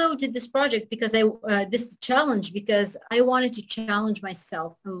also did this project because this challenge because I wanted to challenge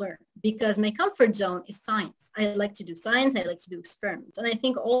myself and learn, because my comfort zone is science. I like to do science, I like to do experiments, and I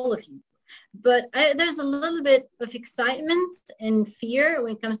think all of you. But there's a little bit of excitement and fear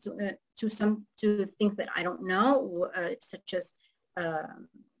when it comes to things that I don't know, such as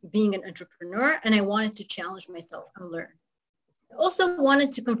being an entrepreneur, and I wanted to challenge myself and learn. I also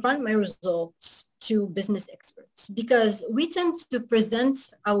wanted to confront my results to business experts, because we tend to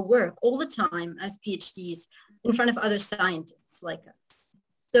present our work all the time as PhDs in front of other scientists like us.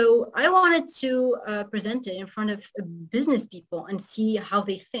 So I wanted to present it in front of business people and see how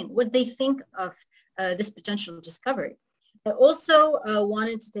they think, what they think of this potential discovery. I also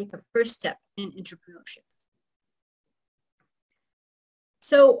wanted to take a first step in entrepreneurship.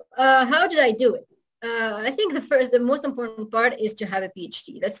 So how did I do it? I think the most important part is to have a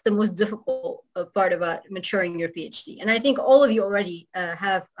PhD. That's the most difficult part about maturing your PhD. And I think all of you already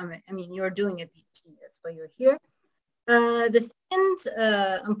have, you're doing a PhD, that's why you're here. The second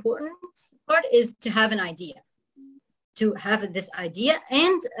important part is to have an idea, to have this idea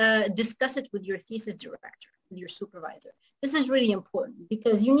and discuss it with your thesis director, with your supervisor. This is really important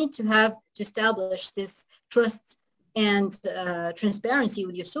because you need to establish this trust and transparency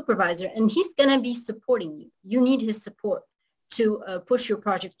with your supervisor, and he's going to be supporting you. You need his support to push your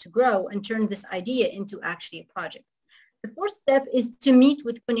project to grow and turn this idea into actually a project. The fourth step is to meet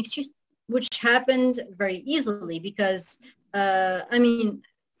with Connectus, which happened very easily because,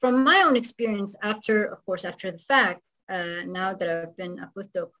 from my own experience after the fact, now that I've been a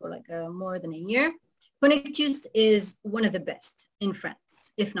postdoc for like more than a year, Connectus is one of the best in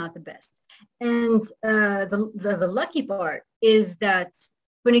France, if not the best. And the lucky part is that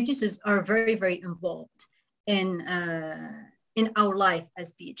Connectus are very, very involved in our life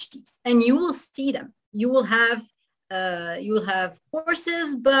as PhDs, and you will see them. You will have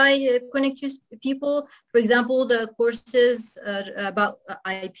courses by Connectus people. For example, the courses about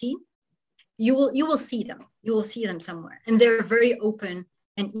IP. You will see them. You will see them somewhere, and they're very open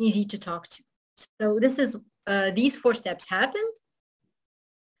and easy to talk to. So this is these 4 steps happened.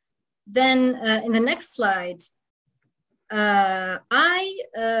 Then in the next slide, I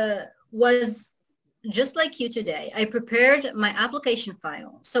was just like you today. I prepared my application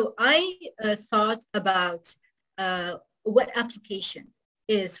file. So I thought about what application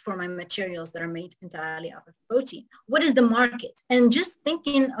is for my materials that are made entirely out of protein. What is the market? And just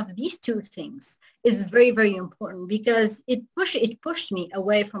thinking of these 2 things is very, very important because it pushed me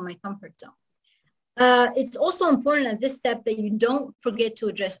away from my comfort zone. It's also important at this step that you don't forget to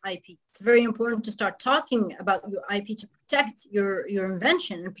address IP. It's very important to start talking about your IP to protect your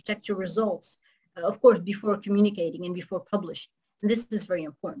invention and protect your results, of course, before communicating and before publishing. And this is very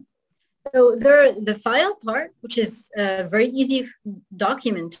important. So the file part, which is a very easy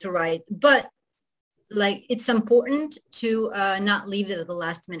document to write, but it's important to not leave it at the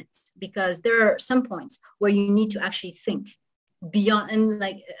last minute, because there are some points where you need to actually think beyond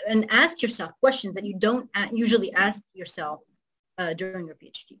and ask yourself questions that you don't usually ask yourself during your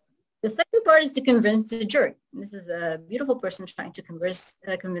PhD. The second part is to convince the jury. This is a beautiful person trying to convince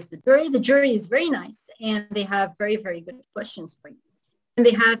the jury. The jury is very nice, and they have very, very good questions for you. And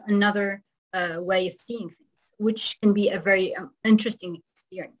they have another way of seeing things, which can be a very interesting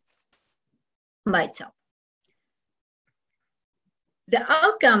experience by itself. The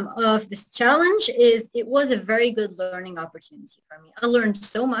outcome of this challenge is it was a very good learning opportunity for me. I learned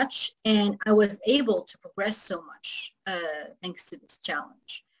so much, and I was able to progress so much thanks to this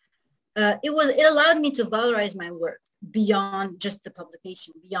challenge. It allowed me to valorize my work beyond just the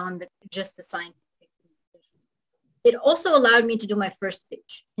publication, beyond just the scientific publication. It also allowed me to do my first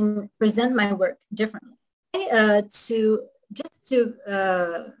pitch and present my work differently. To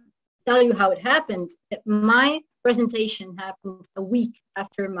tell you how it happened, my presentation happened a week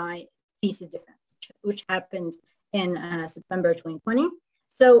after my thesis defense, which happened in September 2020.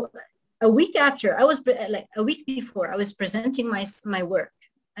 So a week before I was presenting my work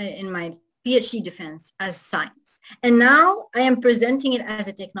in my PhD defense as science. And now I am presenting it as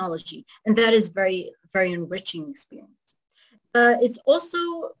a technology. And that is very, very enriching experience. It's also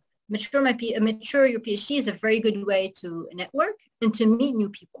mature your PhD is a very good way to network and to meet new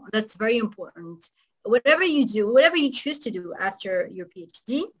people. That's very important. Whatever you do, whatever you choose to do after your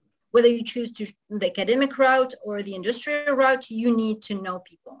PhD, whether you choose to the academic route or the industrial route, you need to know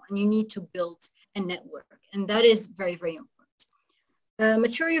people and you need to build a network. And that is very, very important.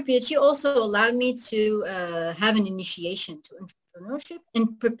 Mature your PhD also allowed me to have an initiation to entrepreneurship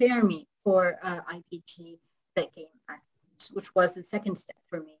and prepare me for IPG that came afterwards, which was the second step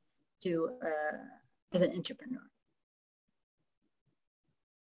for me to as an entrepreneur.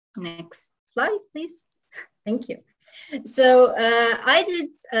 Next slide, please. Thank you. So I did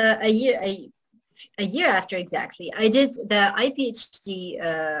a year after exactly, I did the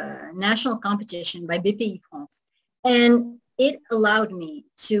IPhD national competition by BPI France, and it allowed me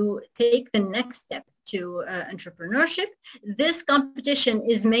to take the next step to entrepreneurship. This competition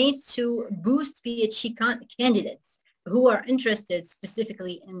is made to boost PhD candidates who are interested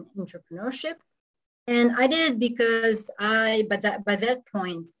specifically in entrepreneurship. And I did it because by that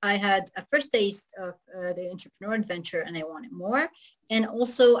point, I had a first taste of the entrepreneur adventure and I wanted more. And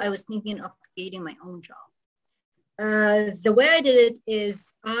also I was thinking of creating my own job. The way I did it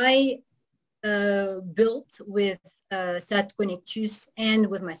is I built with SAT Connectus and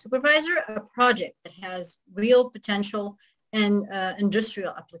with my supervisor a project that has real potential and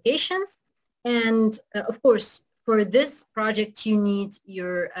industrial applications. And of course, for this project, you need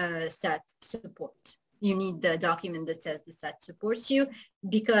your SAT support. You need the document that says the SAT supports you,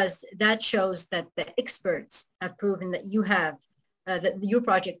 because that shows that the experts have proven that you have, that your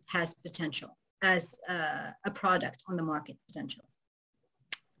project has potential as a product on the market potential.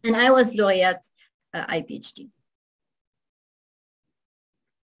 And I was laureate IPhD.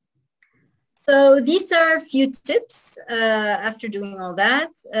 So these are a few tips after doing all that.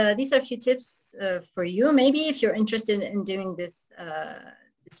 These are a few tips for you. Maybe if you're interested in doing this,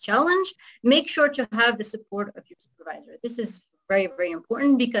 this challenge, make sure to have the support of your supervisor. This is very, very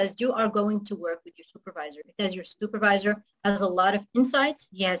important because you are going to work with your supervisor, because your supervisor has a lot of insight.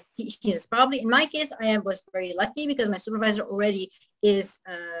 Yes, he is probably, in my case, I was very lucky because my supervisor already is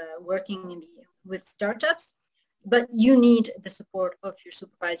working with startups. But you need the support of your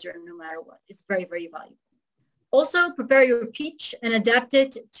supervisor no matter what. It's very, very valuable. Also, prepare your pitch and adapt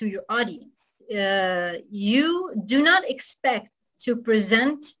it to your audience. You do not expect to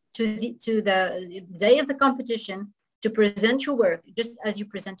present to the day of the competition to present your work just as you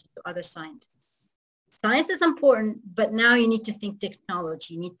present it to other scientists. Science is important, but now you need to think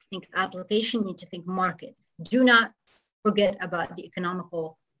technology, you need to think application, you need to think market. Do not forget about the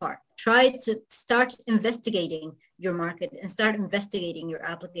economical part. Try to start investigating your market and start investigating your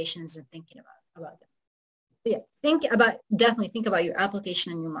applications and thinking about them. So yeah, definitely think about your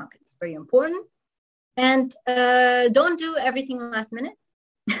application and your market. It's very important. And don't do everything last minute,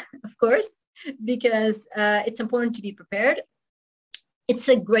 of course, because it's important to be prepared. It's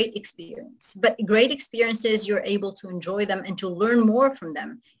a great experience, but great experiences, you're able to enjoy them and to learn more from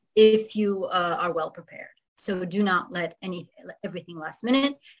them if you are well prepared. So do not let everything last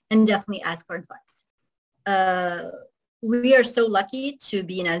minute, and definitely ask for advice. We are so lucky to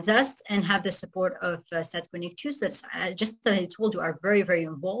be in Alsace and have the support of SAT Connectus that, just as I told you, are very, very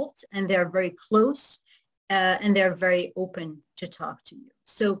involved, and they're very close, and they're very open to talk to you.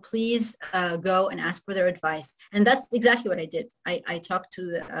 So please go and ask for their advice. And that's exactly what I did. I talked to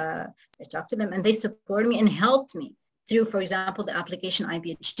them, and they supported me and helped me. Through, for example, the application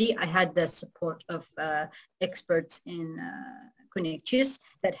IPhD, I had the support of experts in Connectus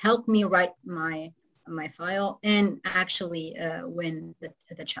that helped me write my file and actually win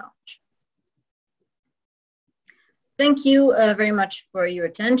the challenge. Thank you very much for your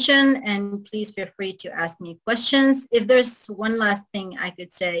attention, and please feel free to ask me questions. If there's one last thing I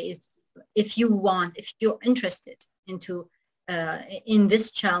could say is, if you're interested in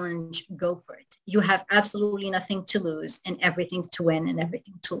this challenge, go for it. You have absolutely nothing to lose and everything to win and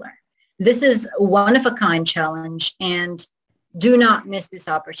everything to learn. This is one of a kind challenge, and do not miss this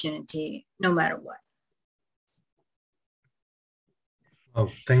opportunity no matter what. Oh,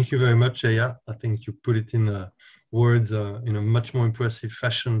 thank you very much, Aya. I think you put it in words in a much more impressive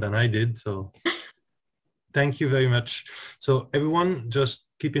fashion than I did. So thank you very much. So everyone, just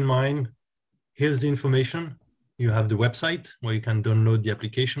keep in mind, here's the information. You have the website where you can download the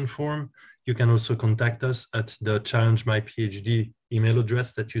application form. You can also contact us at the Challenge My PhD email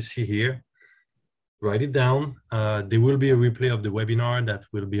address that you see here. Write it down. There will be a replay of the webinar that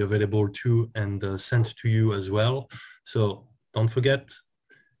will be available too and sent to you as well. So don't forget,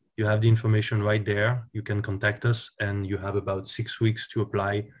 You have the information right there. You can contact us, and you have about 6 weeks to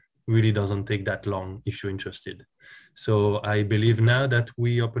apply. Really doesn't take that long if you're interested. So I believe now that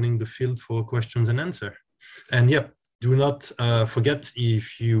we're opening the field for questions and answer. And yeah, do not forget,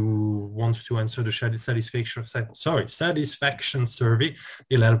 if you want to answer the satisfaction survey,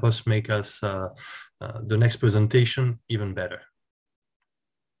 it'll help us make us the next presentation even better.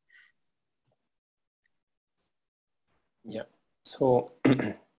 Yeah. So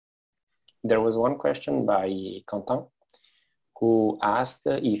there was one question by Quentin, who asked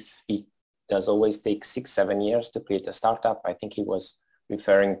if it does always take 6-7 years to create a startup. I think he was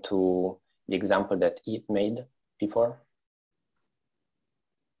referring to the example that Eve made before.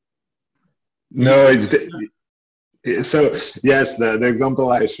 No, so yes, the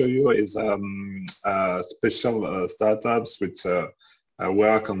example I show you is special startups which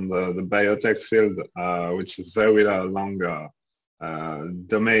work on the biotech field, which is very long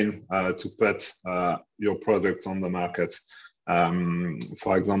domain to put your product on the market.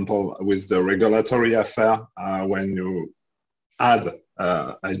 For example, with the regulatory affair, when you add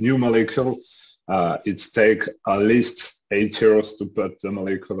a new molecule, it takes at least 8 years to put the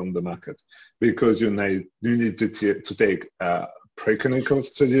molecule on the market, because you need to take preclinical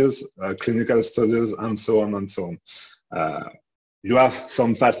studies, clinical studies, and so on and so on. You have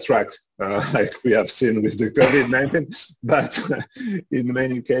some fast tracks, like we have seen with the COVID-19, but in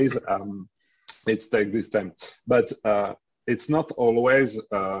many cases, it takes this time. But it's not always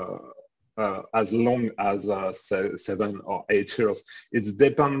as long as 7 or 8 years. It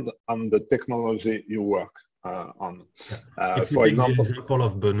depends on the technology you work on. For example, the example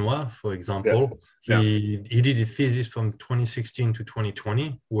of Benoit, for example, he did a thesis from 2016 to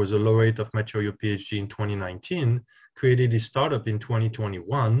 2020, was a laureate of material PhD in 2019, created his startup in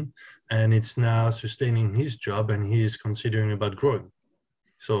 2021, and it's now sustaining his job, and he is considering about growing.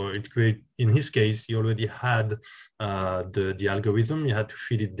 So it create, in his case, he already had the algorithm, you had to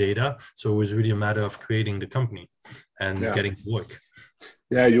feed it data. So it was really a matter of creating the company and getting to work.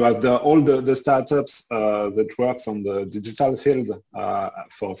 Yeah, you have all the startups that works on the digital field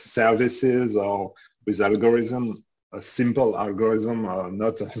for services or with algorithm, a simple algorithm,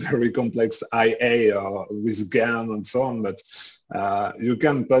 not a very complex IA with GAN and so on, but you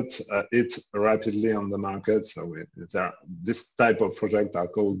can put it rapidly on the market. So this type of project are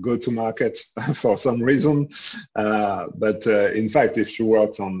called go-to-market for some reason. But in fact, if you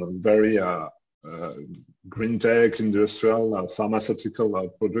work on very green tech, industrial, pharmaceutical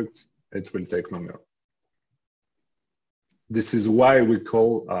products, it will take longer. This is why we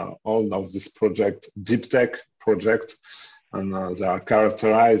call all of this project deep tech project, and they are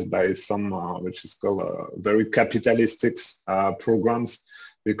characterized by some which is called very capitalistic programs,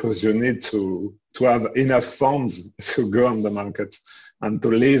 because you need to have enough funds to go on the market and to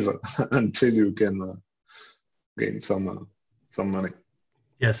live until you can gain some money.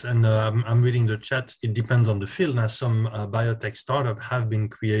 Yes, and I'm reading the chat. It depends on the field. Now, some biotech startups have been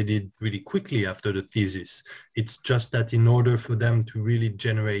created really quickly after the thesis. It's just that in order for them to really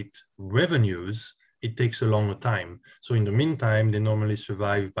generate revenues, it takes a longer time. So in the meantime, they normally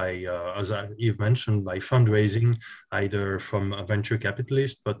survive by, as Yves mentioned, by fundraising, either from a venture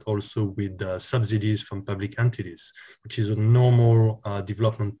capitalist, but also with subsidies from public entities, which is a normal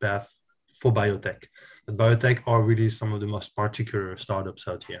development path for biotech. But biotech are really some of the most particular startups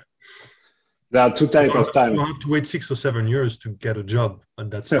out here. There are two types of time. You have to wait 6 or 7 years to get a job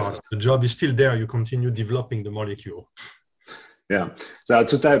at that startup. The job is still there. You continue developing the molecule. Yeah, there are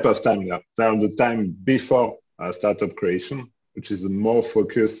two types of time. There are the time before startup creation, which is more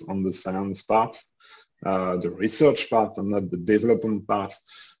focused on the science part, the research part, and not the development part.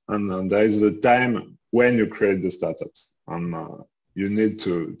 And there is the time when you create the startups. And you need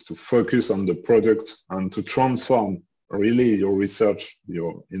to focus on the product and to transform really your research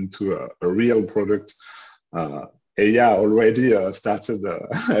into a real product. EIA already started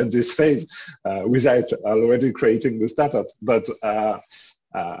this phase without already creating the startup, but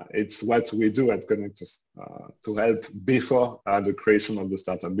it's what we do at Connectus to help before the creation of the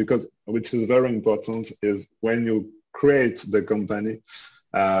startup, because which is very important is when you create the company,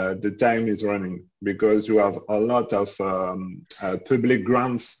 the time is running, because you have a lot of public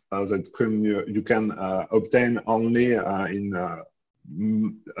grants that you can obtain only in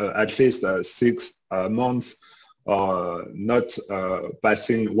at least 6 months, or not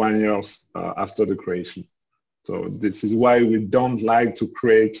passing 1 year after the creation. So this is why we don't like to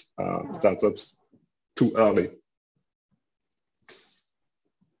create startups too early.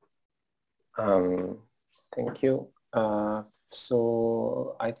 Thank you.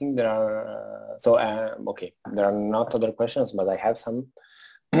 So I think there are, okay, there are not other questions, but I have some.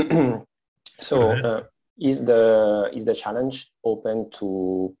 So is the challenge open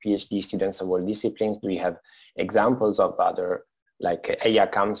to PhD students of all disciplines? Do we have examples of other, like AI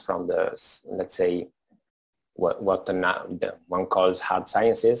comes from the, let's say, what the one calls hard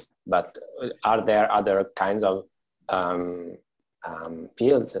sciences, but are there other kinds of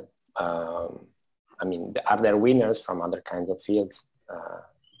fields? I mean, are there winners from other kinds of fields?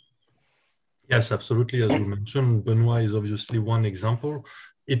 Yes, absolutely. As you mentioned, Benoit is obviously one example.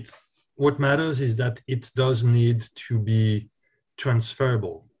 What matters is that it does need to be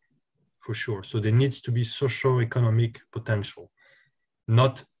transferable, for sure. So there needs to be socio-economic potential.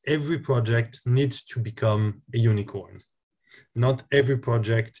 Not every project needs to become a unicorn. Not every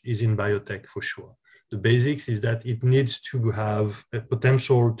project is in biotech, for sure. The basics is that it needs to have a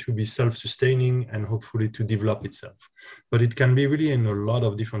potential to be self-sustaining and hopefully to develop itself. But it can be really in a lot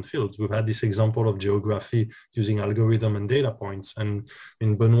of different fields. We've had this example of geography using algorithm and data points. And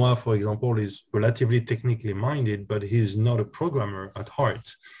in Benoit, for example, is relatively technically minded, but he's not a programmer at heart.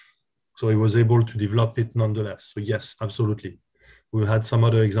 So he was able to develop it nonetheless. So yes, absolutely. We've had some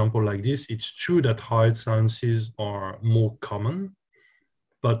other example like this. It's true that hard sciences are more common,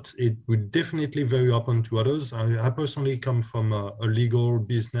 but it would definitely very open to others. I personally come from a legal,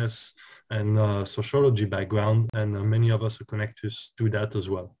 business, and sociology background, and many of us are connected to that as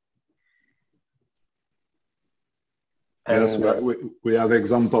well. Yes, we have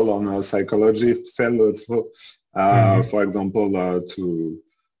example on psychology field also. For example,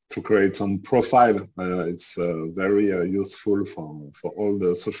 to create some profile, it's very useful for all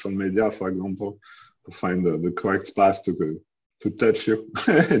the social media, for example, to find the correct path to touch you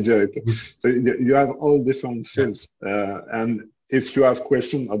directly. So you have all different fields. And if you have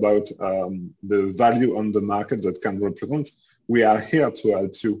questions about the value on the market that can represent, we are here to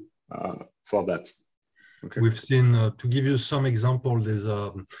help you for that. Okay. We've seen, to give you some example, there's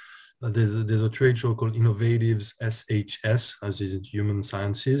a trade show called Innovatives SHS, as is Human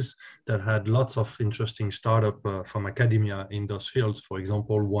Sciences, that had lots of interesting startup from academia in those fields. For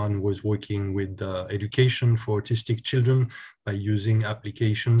example, one was working with education for autistic children by using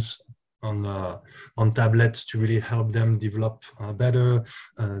applications on tablets to really help them develop better.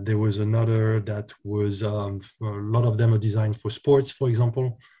 There was another that was, a lot of them are designed for sports, for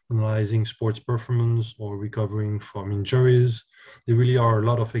example, analyzing sports performance or recovering from injuries. There really are a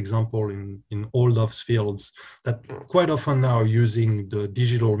lot of examples in all those fields that quite often now are using the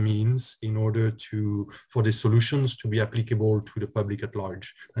digital means in order for the solutions to be applicable to the public at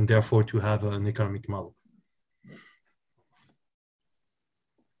large, and therefore to have an economic model.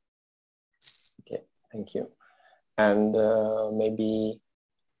 Okay, thank you. And maybe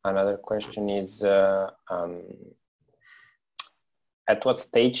another question is, at what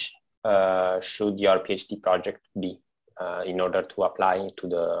stage should your PhD project be in order to apply to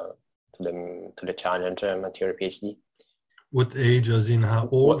the challenge material PhD? What age, as in how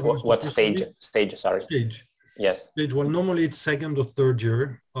old? What stage? Sorry. Stage. Yes. Well, normally it's second or third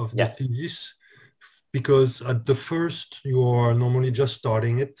year of the thesis, because at the first you are normally just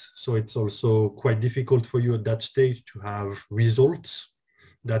starting it, so it's also quite difficult for you at that stage to have results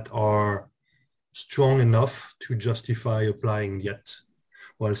that are strong enough to justify applying yet.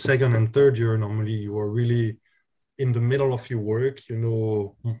 While second and third year, normally you are really in the middle of your work, you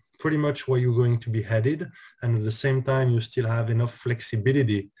know pretty much where you're going to be headed, and at the same time you still have enough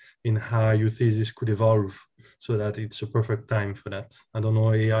flexibility in how your thesis could evolve, so that it's a perfect time for that. I don't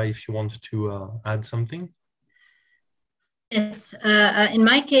know, AI, if you want to add something. Yes, in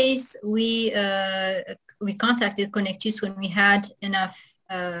my case, we contacted Connectus when we had enough.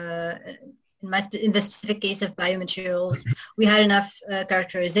 In the specific case of biomaterials, we had enough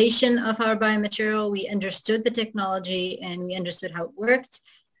characterization of our biomaterial. We understood the technology and we understood how it worked.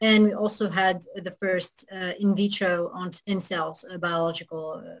 And we also had the first in vitro in cells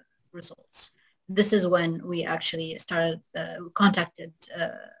biological results. This is when we actually contacted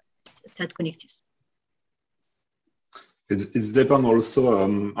Connectus. It depends also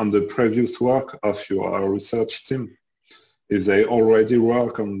on the previous work of your research team. If they already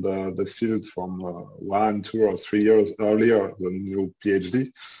work on the field from 1, 2, or 3 years earlier than your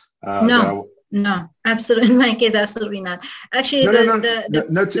PhD? No, absolutely. In my case, absolutely not. Actually,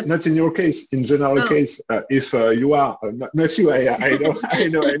 not in your case. In general case, if you are not you, I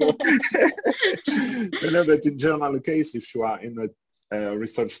know. No, but in general case, if you are in a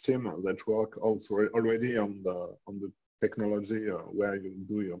research team that work also already on the technology where you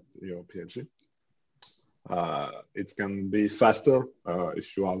do your PhD. It can be faster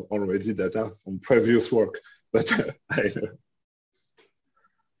if you have already data from previous work, but I know.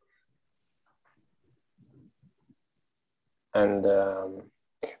 And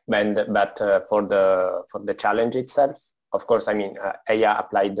But for the challenge itself, of course, I mean, Aya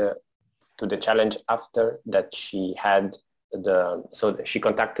applied to the challenge after that she had so she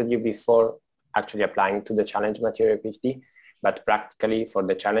contacted you before actually applying to the challenge material PhD. But practically for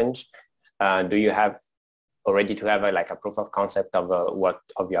the challenge, do you have already to have a proof of concept of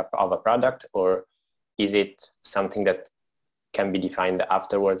a product, or is it something that can be defined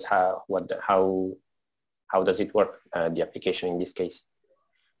afterwards? How does it work, the application in this case?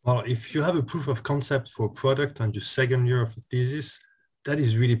 Well, if you have a proof of concept for a product on your second year of a thesis, that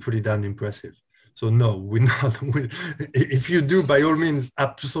is really pretty damn impressive. So no, we're not. If you do, by all means,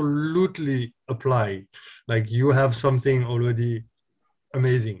 absolutely apply. Like you have something already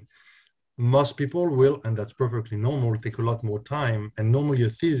amazing. Most people will, and that's perfectly normal, take a lot more time. And normally a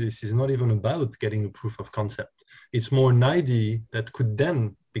thesis is not even about getting a proof of concept. It's more an idea that could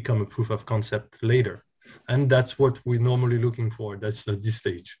then become a proof of concept later. And that's what we're normally looking for. That's at this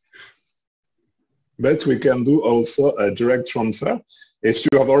stage. But we can do also a direct transfer. If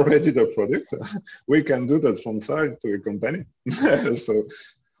you have already the product, we can do the transfer to a company. So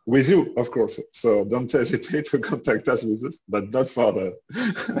with you, of course. So don't hesitate to contact us with this, but not for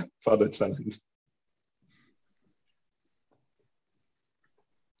the challenge.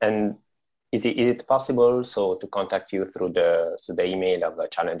 And is it possible to contact you through the email of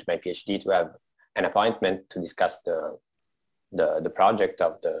Challenge My PhD to have an appointment to discuss the project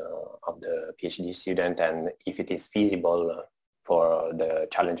of the PhD student, and if it is feasible for the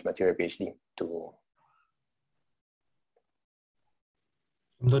challenge material PhD to?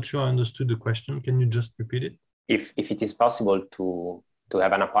 I'm not sure I understood the question. Can you just repeat it? If it is possible to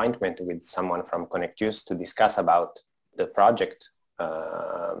have an appointment with someone from Connectius to discuss about the project,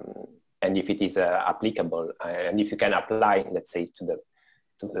 and if it is applicable, and if you can apply, let's say, to the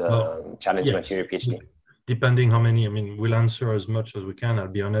challenge material PhD. Depending how many, I mean, we'll answer as much as we can. I'll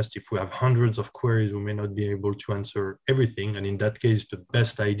be honest, if we have hundreds of queries, we may not be able to answer everything. And in that case, the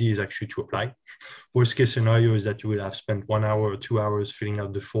best idea is actually to apply. Worst case scenario is that you will have spent 1 hour or 2 hours filling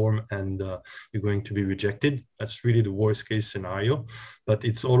out the form and you're going to be rejected. That's really the worst case scenario. But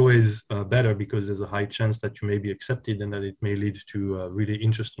it's always better because there's a high chance that you may be accepted and that it may lead to really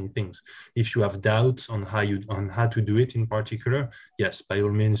interesting things. If you have doubts on how to do it in particular, yes, by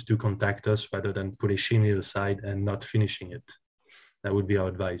all means, do contact us rather than pushing it aside and not finishing it. That would be our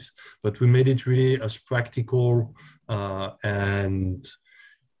advice. But we made it really as practical and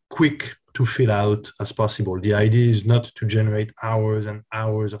quick to fill out as possible. The idea is not to generate hours and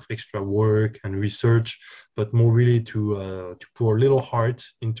hours of extra work and research, but more really to pour a little heart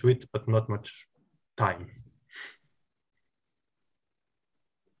into it, but not much time.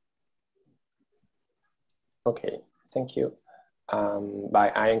 Okay, thank you.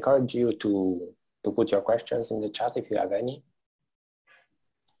 But I encourage you to put your questions in the chat if you have any.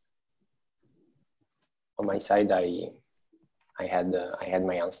 On my side, I had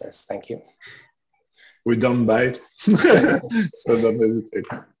my answers. Thank you. We don't bite, so don't hesitate.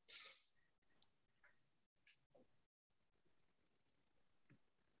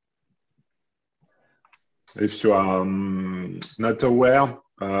 If you are not aware,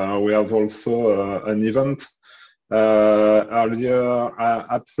 we have also an event earlier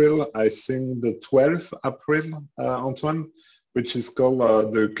April, I think the 12th April, Antoine, which is called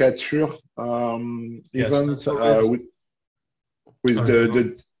the Cature event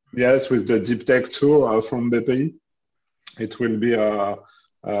with the deeptech tour from BPI. It will be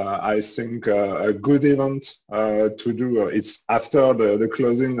I think a good event to do. It's after the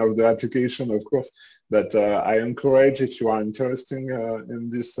closing of the application, of course, but I encourage, if you are interested in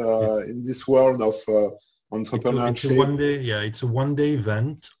this world of entrepreneurship. It's a one-day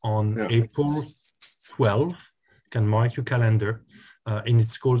event on April 12th. You can mark your calendar, and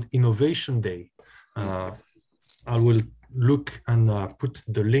it's called Innovation Day. I will look and put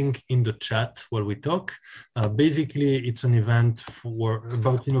the link in the chat while we talk. Basically, it's an event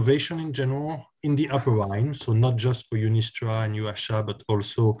about innovation in general in the Upper Rhine, so not just for Unistra and UASHA, but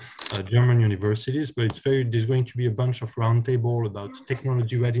also German universities. But there's going to be a bunch of roundtable about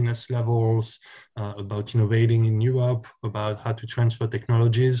technology readiness levels, about innovating in Europe, about how to transfer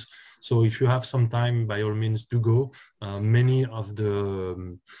technologies. So if you have some time, by all means, do go. Many of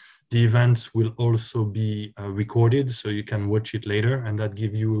the events will also be recorded, so you can watch it later, and that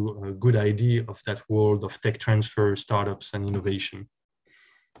gives you a good idea of that world of tech transfer, startups, and innovation.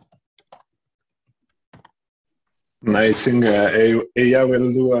 I think Aya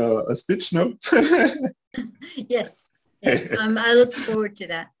will do a speech now. Yes, I look forward to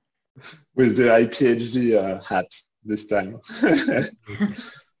that. With the PhD hat this time.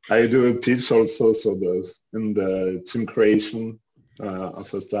 I do a pitch also, in the team creation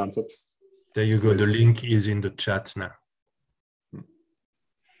of startups. There you go. The link is in the chat now.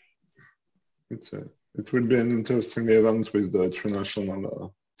 It will be an interesting event with the three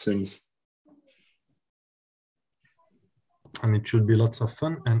national teams. And it should be lots of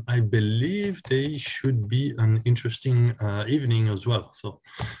fun. And I believe they should be an interesting evening as well. So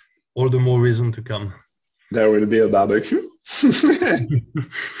all the more reason to come. There will be a barbecue?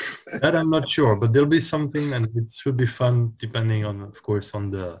 That I'm not sure, but there'll be something, and it should be fun depending on, of course,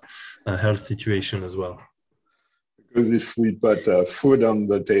 on the health situation as well. Because if we put food on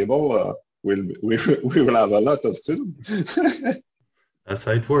the table, we will have a lot of students. That's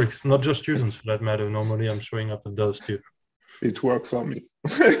how it works. Not just students, for that matter. Normally, I'm showing up at those too. It works for me.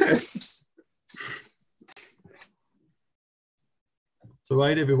 So,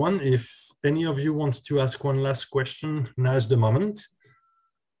 right, everyone, if any of you wants to ask one last question, now's the moment.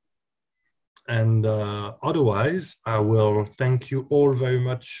 And otherwise, I will thank you all very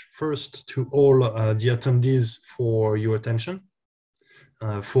much. First, to all the attendees for your attention,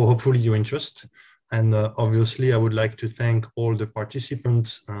 for hopefully your interest. And obviously, I would like to thank all the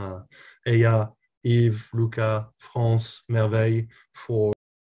participants, Eya, Yves, Luca, France, Merveille, for